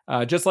game,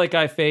 just like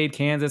I fade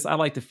Kansas, I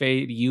like to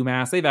fade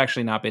UMass. They've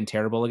actually not been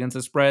terrible against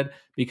the spread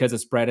because the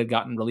spread had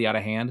gotten really out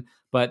of hand.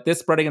 But this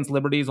spread against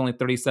Liberty is only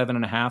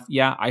 37.5.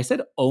 Yeah, I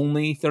said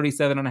only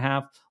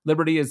 37.5.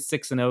 Liberty is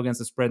 6-0 against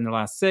the spread in their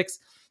last 6.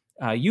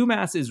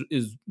 UMass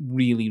is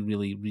really,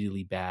 really,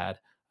 really bad.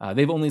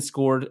 They've only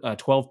scored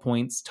 12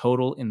 points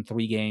total in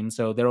 3 games,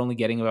 so they're only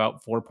getting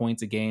about 4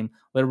 points a game.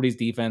 Liberty's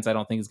defense, I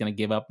don't think, is going to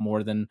give up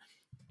more than,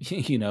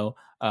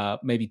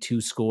 maybe 2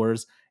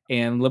 scores.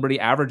 And Liberty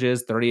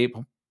averages 38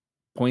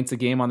 points a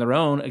game on their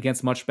own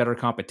against much better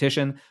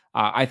competition.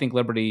 I think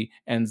Liberty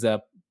ends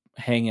up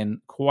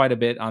hanging quite a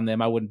bit on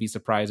them. I wouldn't be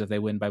surprised if they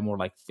win by more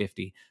like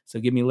 50. So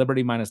give me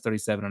Liberty minus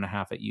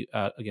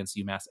 37.5 against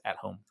UMass at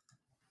home.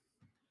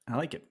 I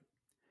like it.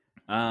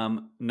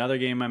 Another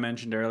game I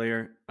mentioned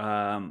earlier,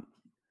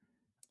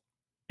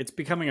 it's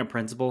becoming a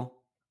principle.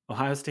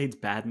 Ohio State's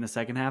bad in the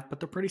second half, but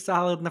they're pretty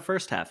solid in the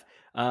first half.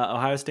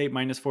 Ohio State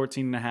minus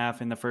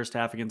 14.5 in the first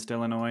half against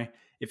Illinois.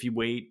 If you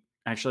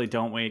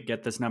don't wait,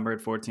 get this number at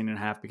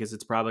 14.5 because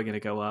it's probably going to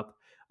go up.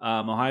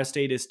 Ohio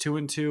State is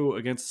 2-2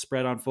 against the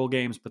spread on full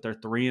games, but they're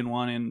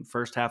 3-1 in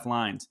first half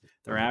lines.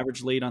 Their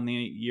average lead on the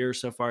year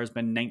so far has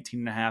been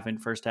 19.5 in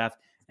first half.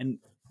 And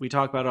we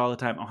talk about it all the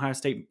time. Ohio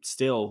State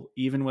still,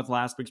 even with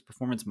last week's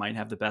performance, might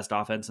have the best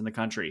offense in the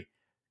country.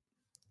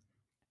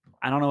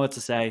 I don't know what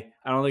to say.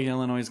 I don't think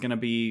Illinois is going to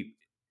be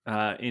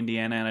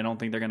Indiana, and I don't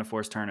think they're going to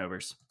force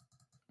turnovers.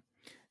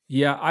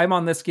 Yeah, I'm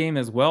on this game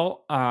as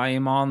well. I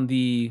am on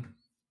the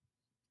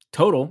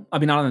total. I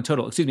mean, not on the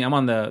total. Excuse me. I'm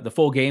on the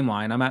full game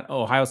line. I'm at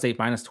Ohio State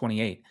minus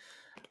 28.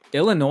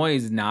 Illinois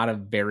is not a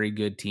very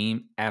good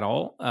team at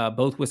all.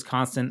 Both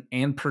Wisconsin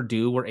and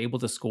Purdue were able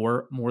to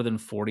score more than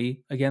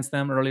 40 against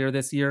them earlier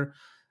this year.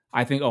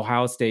 I think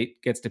Ohio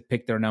State gets to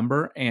pick their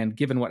number. And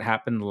given what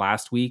happened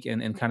last week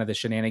and kind of the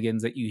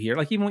shenanigans that you hear,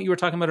 like even what you were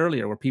talking about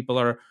earlier, where people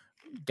are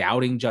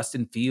doubting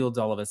Justin Fields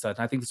all of a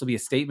sudden, I think this will be a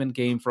statement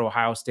game for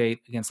Ohio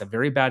State against a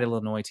very bad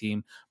Illinois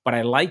team. But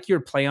I like your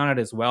play on it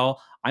as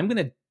well. I'm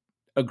going to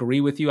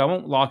agree with you. I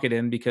won't lock it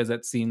in because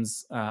that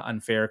seems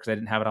unfair because I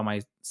didn't have it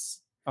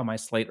on my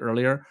slate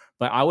earlier,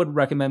 but I would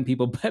recommend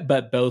people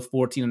bet both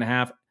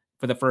 14.5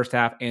 for the first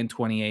half and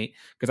 28,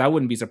 because I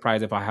wouldn't be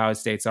surprised if Ohio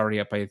State's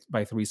already up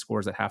by 3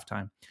 scores at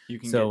halftime. You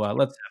can so get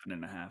let's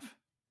 7.5.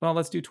 Well,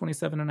 let's do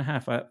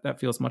 27.5. That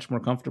feels much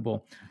more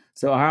comfortable.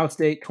 So Ohio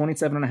State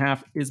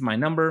 27.5 is my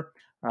number.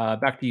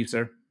 Back to you,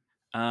 sir.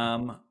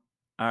 All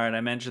right.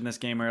 I mentioned this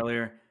game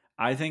earlier.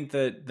 I think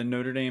that the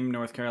Notre Dame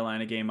North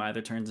Carolina game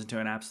either turns into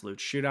an absolute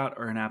shootout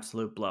or an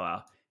absolute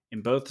blowout.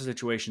 In both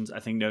situations, I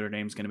think Notre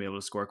Dame's going to be able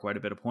to score quite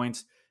a bit of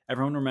points.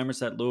 Everyone remembers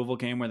that Louisville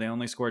game where they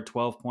only scored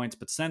 12 points,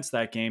 but since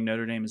that game,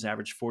 Notre Dame has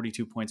averaged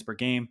 42 points per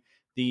game.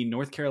 The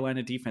North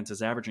Carolina defense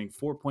is averaging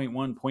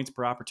 4.1 points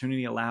per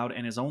opportunity allowed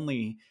and is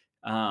only,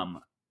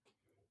 and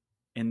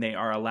they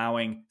are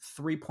allowing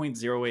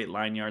 3.08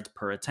 line yards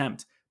per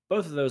attempt.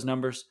 Both of those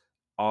numbers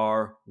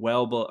are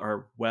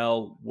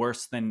well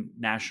worse than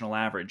national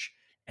average.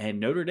 And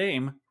Notre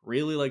Dame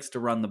really likes to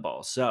run the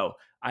ball. So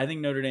I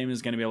think Notre Dame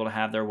is going to be able to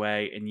have their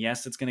way. And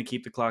yes, it's going to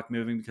keep the clock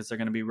moving because they're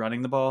going to be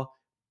running the ball,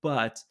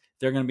 but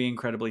they're going to be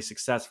incredibly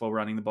successful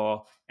running the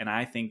ball. And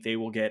I think they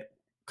will get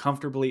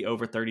comfortably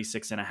over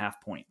 36.5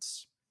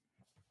 points.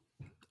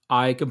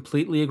 I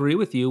completely agree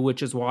with you,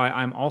 which is why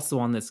I'm also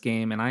on this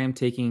game. And I am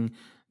taking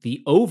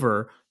the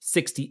over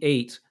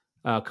 68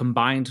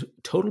 combined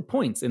total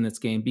points in this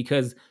game,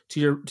 because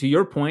to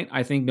your point,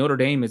 I think Notre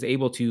Dame is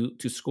able to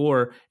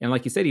score. And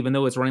like you said, even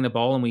though it's running the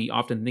ball, and we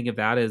often think of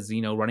that as,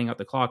 running out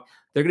the clock,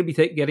 they're going to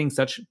be getting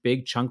such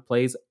big chunk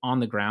plays on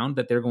the ground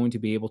that they're going to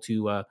be able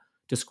to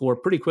score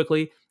pretty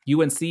quickly.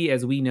 UNC,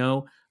 as we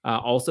know,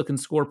 also can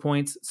score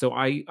points. So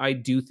I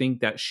do think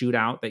that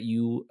shootout that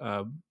you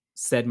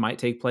said might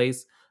take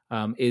place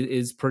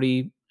is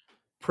pretty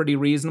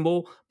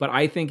reasonable, but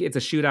I think it's a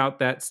shootout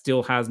that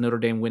still has Notre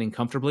Dame winning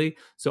comfortably.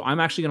 So I'm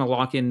actually going to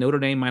lock in Notre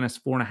Dame minus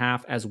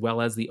 4.5 as well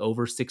as the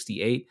over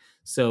 68.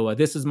 So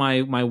this is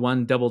my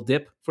one double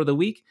dip for the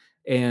week,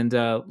 and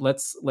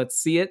let's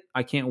see it.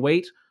 I can't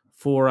wait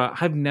for.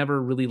 I've never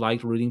really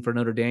liked rooting for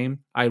Notre Dame.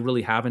 I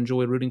really have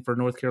enjoyed rooting for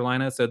North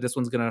Carolina. So this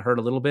one's going to hurt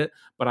a little bit,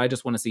 but I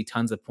just want to see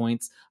tons of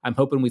points. I'm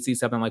hoping we see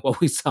something like what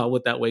we saw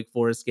with that Wake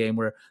Forest game,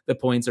 where the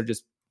points are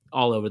just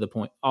all over the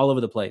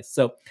place.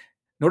 So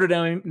Notre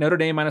Dame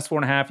minus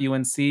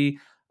 4.5,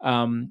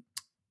 UNC,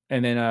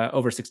 and then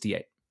over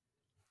 68.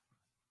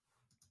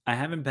 I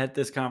haven't bet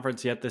this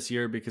conference yet this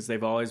year because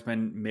they've always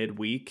been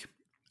midweek.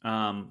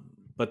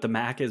 But the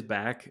MAC is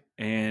back,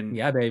 and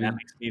yeah, baby, that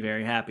makes me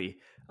very happy.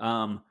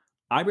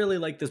 I really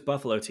like this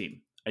Buffalo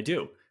team. I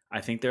do.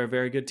 I think they're a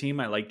very good team.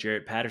 I like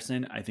Jarrett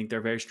Patterson. I think they're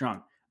very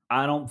strong.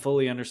 I don't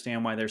fully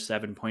understand why they're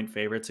 7-point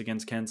favorites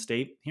against Kent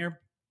State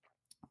here.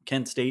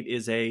 Kent State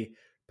is a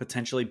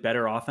potentially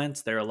better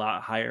offense. They're a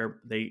lot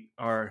higher. They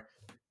are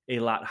a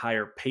lot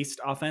higher paced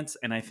offense.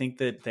 And I think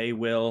that they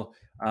will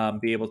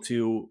be able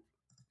to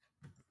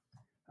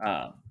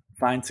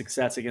find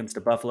success against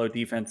a Buffalo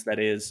defense that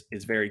is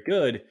very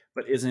good,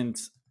 but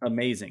isn't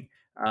amazing.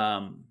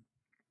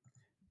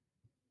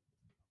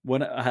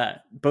 Both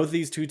of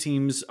these two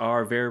teams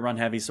are very run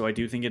heavy. So I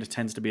do think it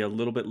tends to be a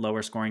little bit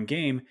lower scoring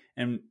game.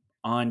 And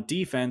on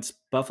defense,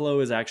 Buffalo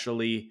is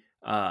actually,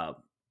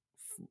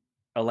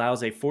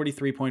 allows a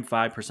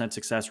 43.5%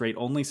 success rate,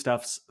 only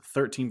stuffs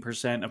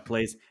 13% of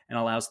plays, and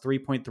allows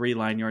 3.3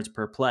 line yards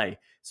per play.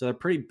 So they're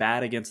pretty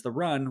bad against the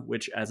run,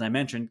 which, as I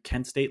mentioned,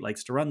 Kent State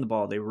likes to run the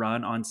ball. They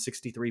run on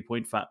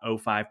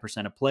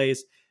 63.05% of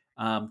plays.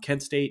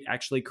 Kent State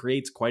actually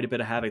creates quite a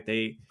bit of havoc.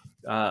 They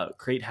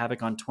create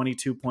havoc on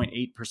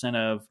 22.8%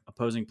 of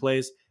opposing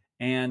plays,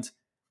 and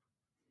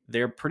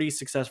they're pretty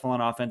successful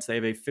on offense. They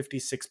have a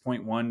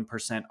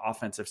 56.1%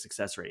 offensive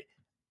success rate.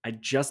 I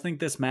just think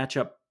this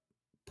matchup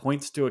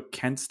points to a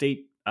Kent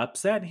State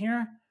upset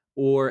here,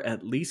 or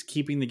at least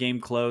keeping the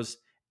game close.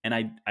 And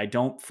I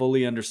don't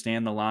fully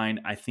understand the line.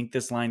 I think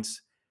this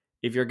line's,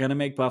 if you're going to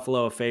make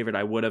Buffalo a favorite,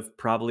 I would have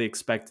probably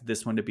expected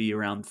this one to be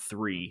around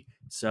 3.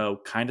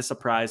 So kind of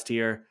surprised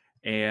here.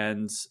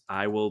 And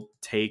I will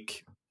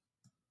take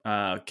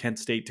Kent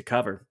State to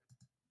cover.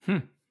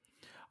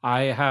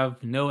 I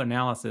have no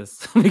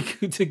analysis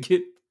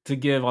to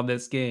give on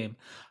this game,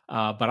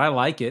 but I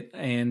like it,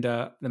 and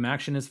the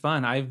Maction is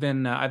fun. I've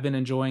been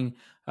enjoying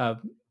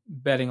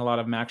betting a lot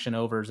of Maction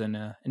overs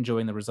and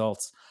enjoying the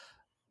results.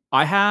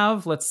 I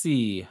have, let's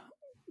see,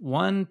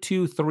 1,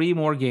 2, 3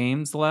 more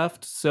games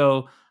left.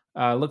 So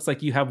Looks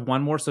like you have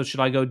one more. So should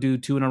I go do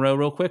 2 in a row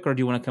real quick, or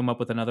do you want to come up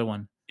with another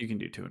one? You can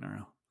do 2 in a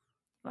row.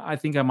 I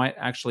think I might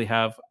actually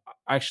have.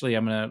 Actually,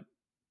 I'm going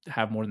to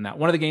have more than that.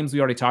 One of the games we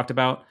already talked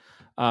about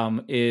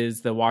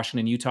is the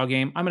Washington-Utah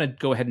game. I'm going to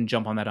go ahead and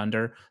jump on that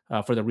under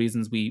for the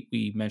reasons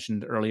we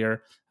mentioned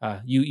earlier.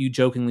 You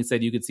jokingly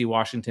said you could see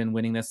Washington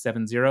winning this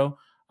 7-0.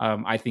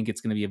 I think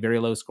it's going to be a very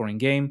low-scoring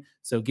game.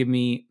 So give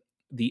me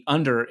the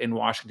under in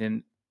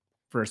Washington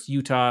versus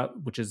Utah,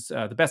 which is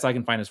the best I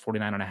can find is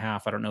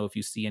 49.5. I don't know if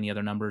you see any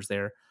other numbers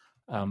there.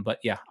 But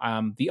yeah,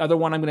 the other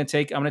one I'm going to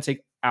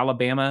take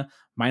Alabama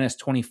minus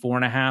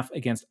 24.5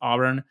 against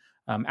Auburn.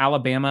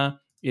 Alabama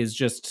is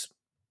just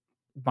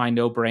my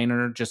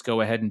no-brainer. Just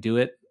go ahead and do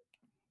it.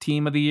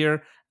 Team of the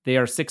year. They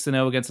are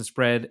 6-0 against the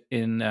spread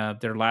in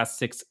their last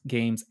 6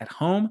 games at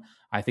home.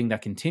 I think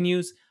that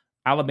continues.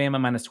 Alabama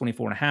minus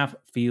 24.5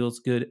 feels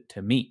good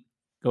to me.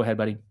 Go ahead,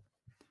 buddy.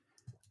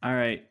 All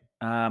right.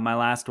 My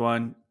last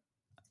one.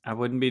 I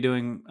wouldn't be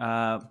doing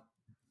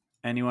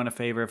anyone a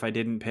favor if I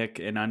didn't pick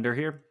an under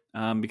here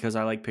because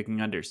I like picking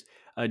unders.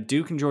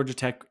 Duke and Georgia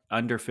Tech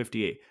under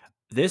 58.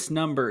 This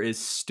number is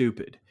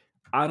stupid.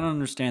 I don't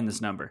understand this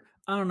number.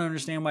 I don't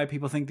understand why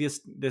people think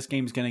this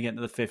game is going to get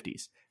into the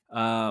 50s.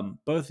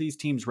 Both these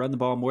teams run the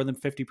ball more than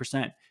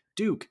 50%.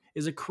 Duke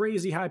is a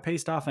crazy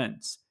high-paced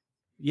offense.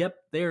 Yep,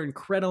 they are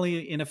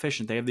incredibly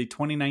inefficient. They have the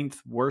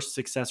 29th worst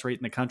success rate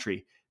in the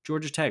country.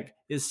 Georgia Tech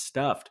is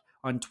stuffed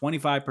on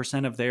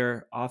 25% of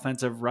their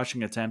offensive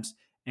rushing attempts,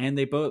 and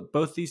they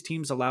both these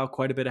teams allow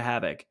quite a bit of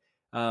havoc.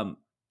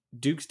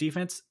 Duke's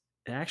defense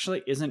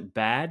actually isn't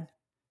bad.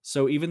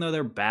 So even though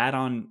they're bad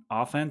on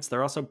offense,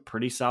 they're also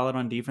pretty solid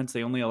on defense.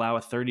 They only allow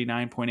a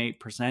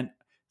 39.8%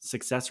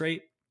 success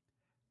rate.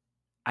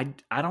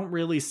 I don't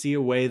really see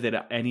a way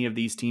that any of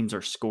these teams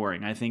are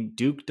scoring. I think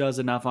Duke does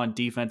enough on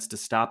defense to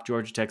stop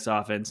Georgia Tech's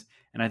offense,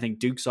 and I think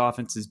Duke's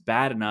offense is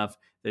bad enough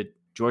that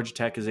Georgia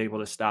Tech is able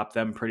to stop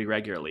them pretty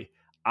regularly.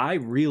 I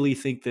really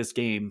think this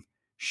game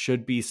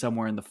should be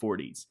somewhere in the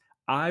 40s.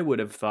 I would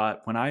have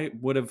thought when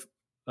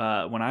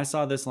I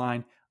saw this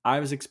line, I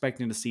was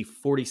expecting to see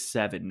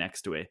 47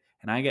 next to it,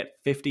 and I get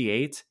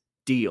 58.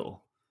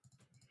 Deal.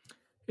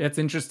 It's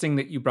interesting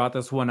that you brought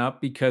this one up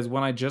because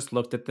when I just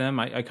looked at them,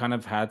 I kind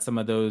of had some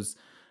of those,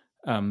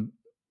 some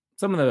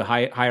of the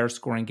higher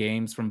scoring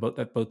games from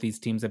both these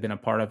teams have been a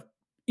part of,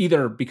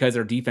 either because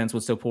their defense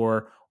was so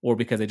poor or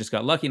because they just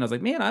got lucky. And I was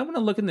like, man, I want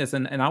to look in this.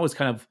 And I was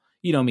kind of,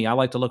 me, I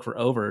like to look for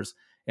overs.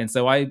 And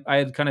so I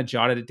had kind of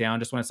jotted it down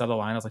just when I saw the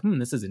line. I was like,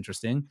 this is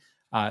interesting.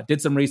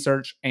 Did some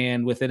research,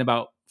 and within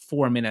about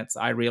 4 minutes,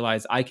 I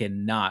realized I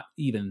cannot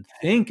even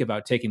think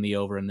about taking the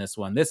over in this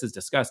one. This is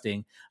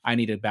disgusting. I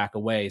need to back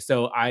away.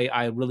 So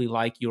I really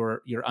like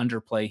your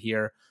underplay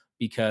here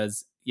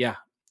because, yeah,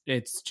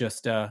 it's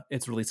just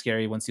it's really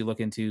scary once you look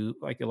into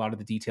like a lot of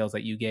the details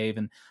that you gave,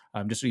 and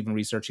just even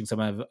researching some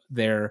of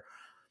their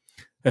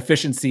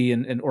efficiency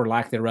and or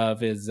lack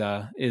thereof is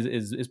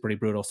pretty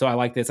brutal. So I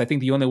like this. I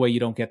think the only way you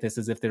don't get this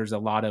is if there's a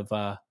lot of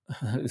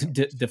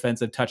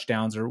defensive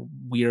touchdowns or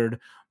weird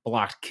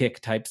blocked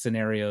kick type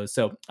scenarios.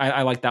 So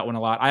I like that one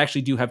a lot. I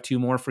actually do have 2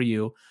 more for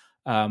you.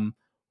 One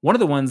of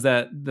the ones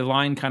that the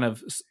line kind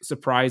of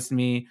surprised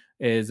me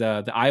is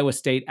the Iowa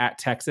State at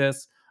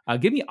Texas.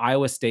 Give me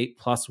Iowa State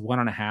plus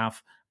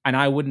 1.5. And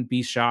I wouldn't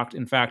be shocked.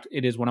 In fact,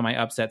 it is one of my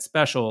upset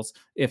specials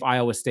if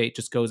Iowa State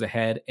just goes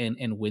ahead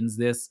and wins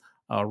this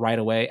right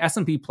away.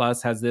 S&P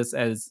Plus has this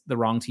as the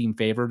wrong team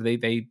favored.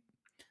 They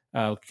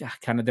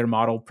kind of their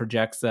model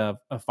projects a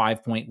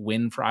 5-point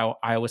win for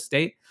Iowa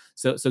State.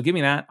 So give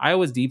me that.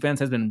 Iowa's defense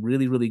has been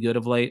really, really good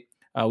of late.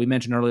 We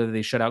mentioned earlier that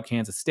they shut out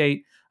Kansas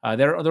State.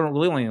 They're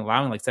really only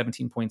allowing like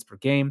 17 points per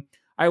game.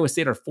 Iowa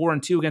State are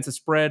 4-2 against the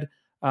spread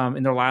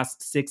in their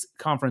last 6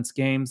 conference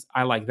games.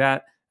 I like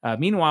that.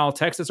 Meanwhile,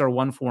 Texas are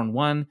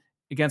 1-4-1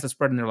 against the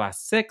spread in their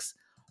last 6.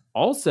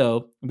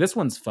 Also, this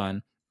one's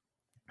fun.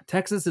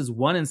 Texas is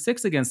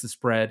 1-6 against the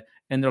spread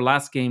in their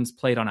last games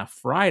played on a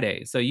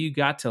Friday. So you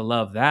got to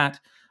love that.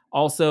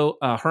 Also,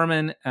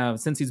 Herman,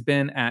 since he's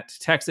been at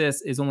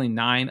Texas, is only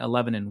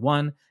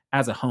 9-11-1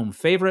 as a home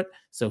favorite.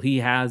 So he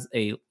has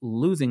a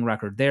losing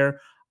record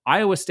there.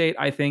 Iowa State,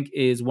 I think,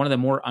 is one of the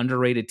more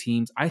underrated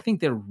teams. I think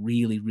they're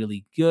really,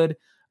 really good.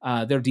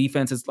 Their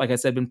defense has, like I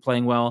said, been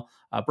playing well.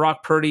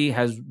 Brock Purdy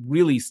has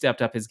really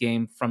stepped up his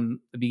game from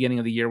the beginning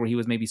of the year where he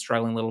was maybe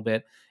struggling a little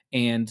bit.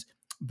 And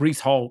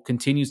Breece Hall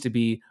continues to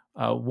be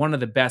one of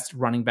the best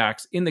running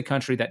backs in the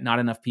country that not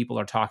enough people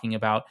are talking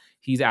about.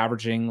 He's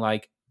averaging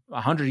like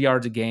 100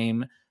 yards a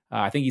game.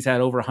 I think he's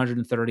had over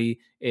 130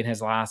 in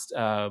his last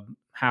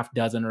half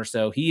dozen or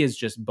so. He is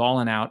just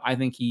balling out. I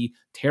think he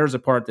tears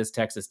apart this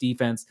Texas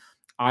defense.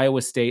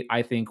 Iowa State,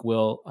 I think,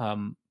 will,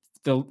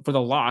 for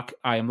the lock,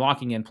 I am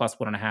locking in plus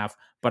 1.5,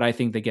 but I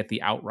think they get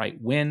the outright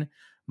win.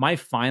 My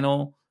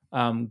final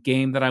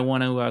game that I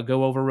want to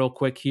go over real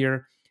quick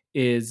here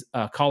is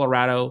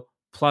Colorado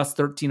plus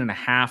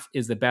 13.5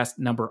 is the best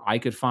number I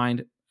could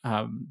find.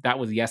 That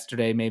was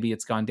yesterday. Maybe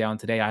it's gone down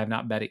today. I have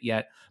not bet it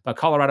yet. But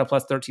Colorado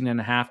plus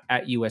 13.5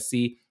 at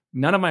USC.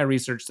 None of my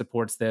research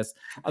supports this,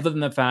 other than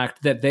the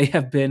fact that they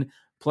have been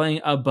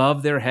playing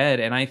above their head.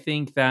 And I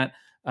think that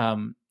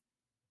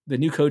the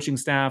new coaching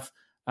staff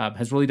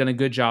has really done a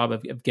good job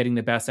of getting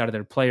the best out of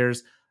their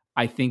players.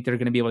 I think they're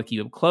going to be able to keep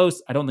them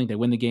close. I don't think they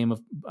win the game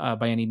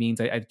by any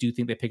means. I do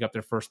think they pick up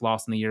their first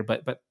loss in the year,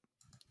 but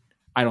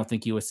I don't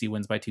think USC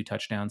wins by 2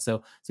 touchdowns.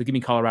 So give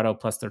me Colorado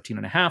plus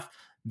 13.5.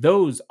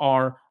 Those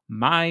are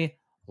my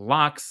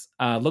locks.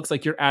 Looks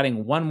like you're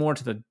adding one more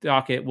to the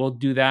docket. We'll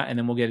do that, and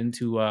then we'll get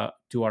into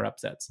to our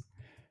upsets.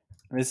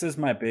 This is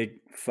my big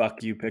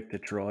fuck you pick to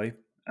Troy.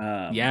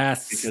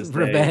 Yes, because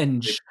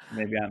revenge.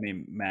 They got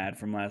me mad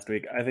from last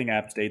week. I think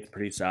App State's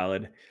pretty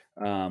solid.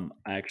 I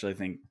actually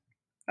think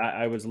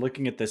I was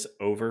looking at this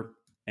over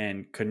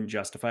and couldn't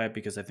justify it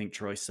because I think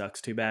Troy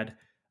sucks too bad.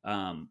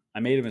 I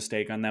made a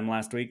mistake on them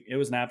last week. It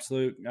was an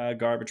absolute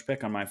garbage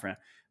pick on my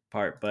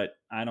part, but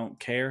I don't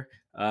care.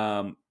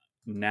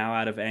 Now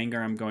out of anger,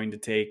 I'm going to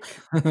take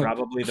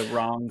probably the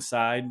wrong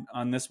side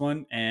on this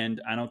one, and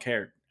I don't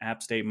care.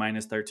 App State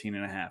minus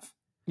 13.5.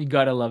 You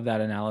gotta love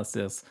that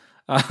analysis.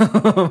 My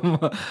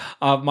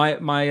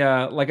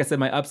like I said,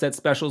 my upset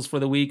specials for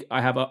the week.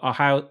 I have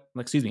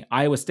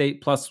Iowa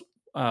State plus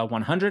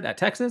 100 at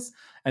Texas,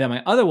 and then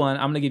my other one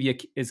I'm going to give you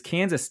is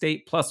Kansas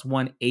State plus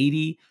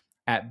 180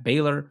 at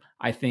Baylor.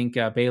 I think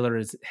Baylor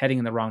is heading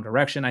in the wrong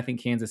direction. I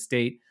think Kansas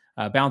State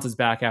bounces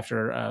back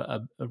after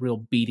a real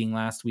beating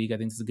last week. I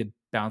think this is a good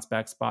bounce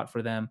back spot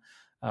for them.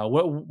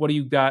 What do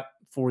you got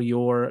for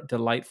your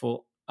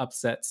delightful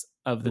upsets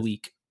of the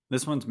week?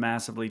 This one's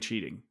massively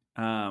cheating.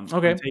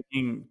 Okay. I'm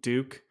taking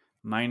Duke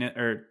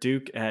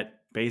at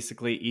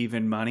basically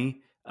even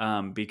money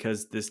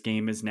because this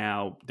game is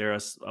now they're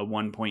a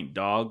 1 point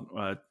dog,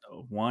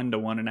 1 to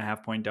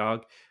 1.5 point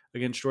dog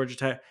against Georgia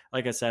Tech.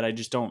 Like I said, I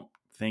just don't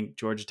think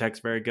Georgia Tech's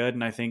very good,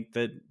 and I think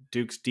that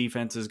Duke's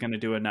defense is going to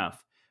do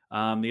enough.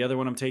 The other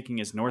one I'm taking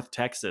is North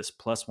Texas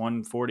plus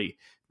 140.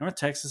 North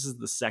Texas is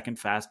the second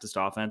fastest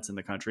offense in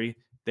the country.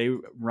 They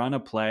run a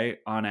play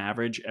on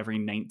average every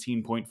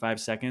 19.5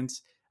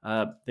 seconds.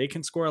 They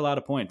can score a lot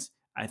of points.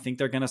 I think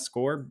they're going to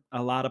score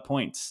a lot of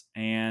points,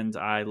 and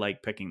I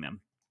like picking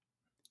them.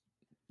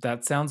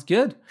 That sounds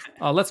good.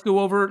 Let's go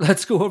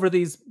over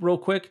these real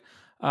quick.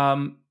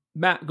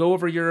 Matt, go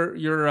over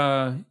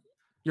your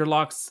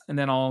locks, and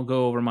then I'll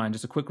go over mine.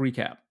 Just a quick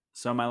recap.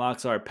 So my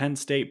locks are Penn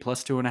State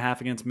plus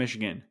 2.5 against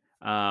Michigan.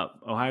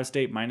 Ohio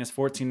State minus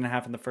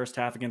 14.5 in the first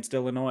half against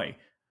Illinois.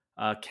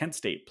 Kent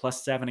State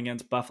plus 7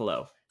 against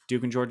Buffalo.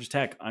 Duke and Georgia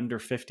Tech under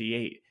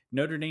 58.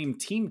 Notre Dame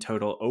team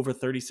total over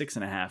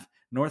 36.5.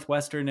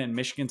 Northwestern and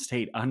Michigan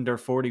State under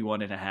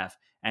 41.5.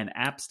 And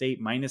App State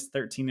minus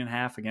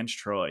 13.5 against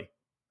Troy.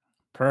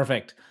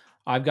 Perfect.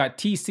 I've got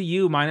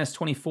TCU minus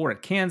 24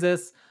 at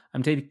Kansas.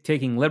 I'm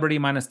taking Liberty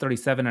minus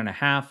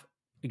 37.5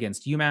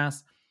 against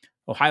UMass.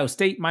 Ohio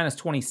State minus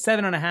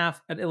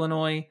 27.5 at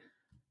Illinois.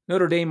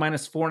 Notre Dame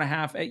minus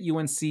 4.5 at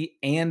UNC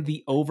and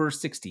the over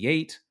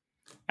 68.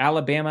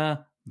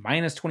 Alabama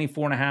minus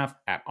 24.5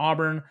 at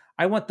Auburn.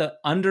 I want the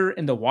under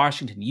in the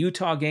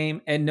Washington-Utah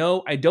game. And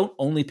no, I don't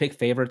only pick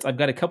favorites. I've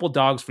got a couple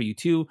dogs for you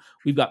too.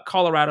 We've got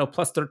Colorado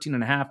plus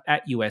 13.5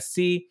 at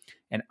USC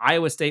and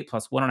Iowa State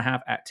plus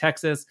 1.5 at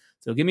Texas.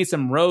 So give me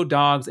some road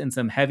dogs and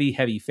some heavy,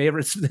 heavy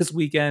favorites this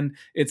weekend.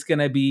 It's going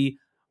to be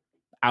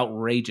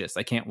outrageous.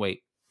 I can't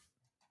wait.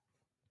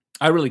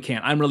 I really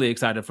can't. I'm really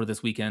excited for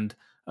this weekend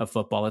of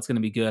football. It's going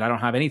to be good. I don't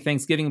have any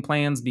Thanksgiving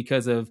plans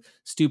because of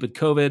stupid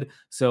COVID.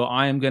 So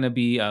I am going to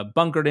be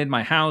bunkered in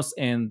my house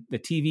and the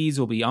TVs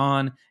will be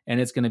on and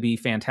it's going to be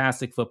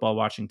fantastic football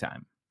watching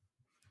time.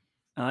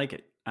 I like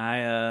it.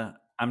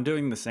 I'm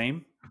doing the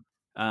same.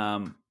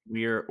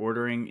 We are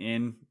ordering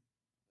in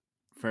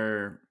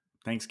for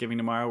Thanksgiving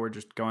tomorrow. We're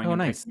just going and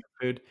nice. picking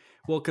up food.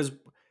 Well,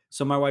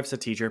 so my wife's a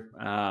teacher,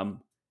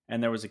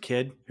 and there was a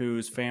kid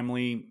whose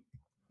family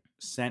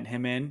sent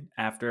him in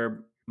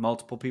after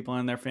multiple people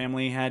in their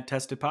family had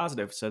tested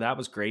positive. So that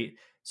was great.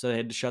 So they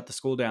had to shut the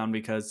school down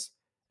because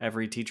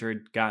every teacher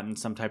had gotten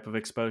some type of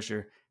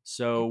exposure.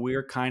 So we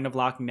were kind of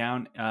locking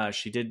down.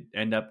 She did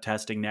end up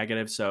testing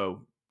negative,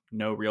 so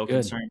no real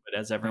concern. But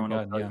as everyone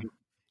will tell you,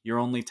 you're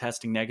only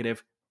testing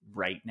negative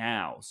right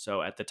now.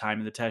 So at the time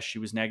of the test, she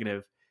was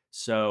negative.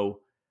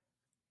 So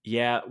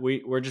yeah,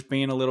 we're just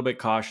being a little bit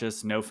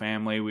cautious. No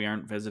family. We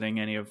aren't visiting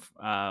any of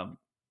my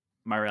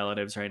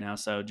relatives right now.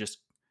 So just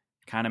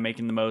kind of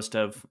making the most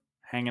of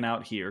hanging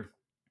out here.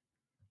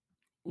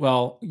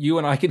 Well, you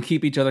and I can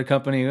keep each other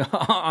company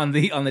on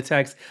the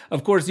text.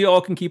 Of course, you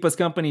all can keep us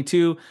company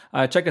too.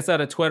 Check us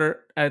out at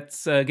Twitter.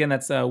 That's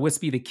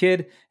Wispy the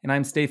Kid, and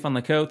I'm Stefan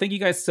Leco. Thank you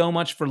guys so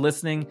much for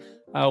listening.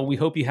 We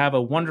hope you have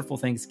a wonderful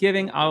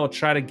Thanksgiving. I will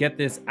try to get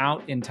this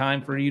out in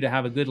time for you to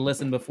have a good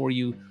listen before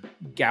you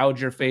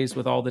gouge your face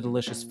with all the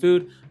delicious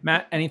food.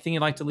 Matt, anything you'd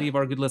like to leave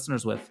our good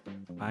listeners with?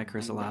 Bye,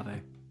 Chris Olave.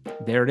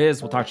 There it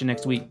is. We'll talk to you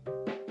next week.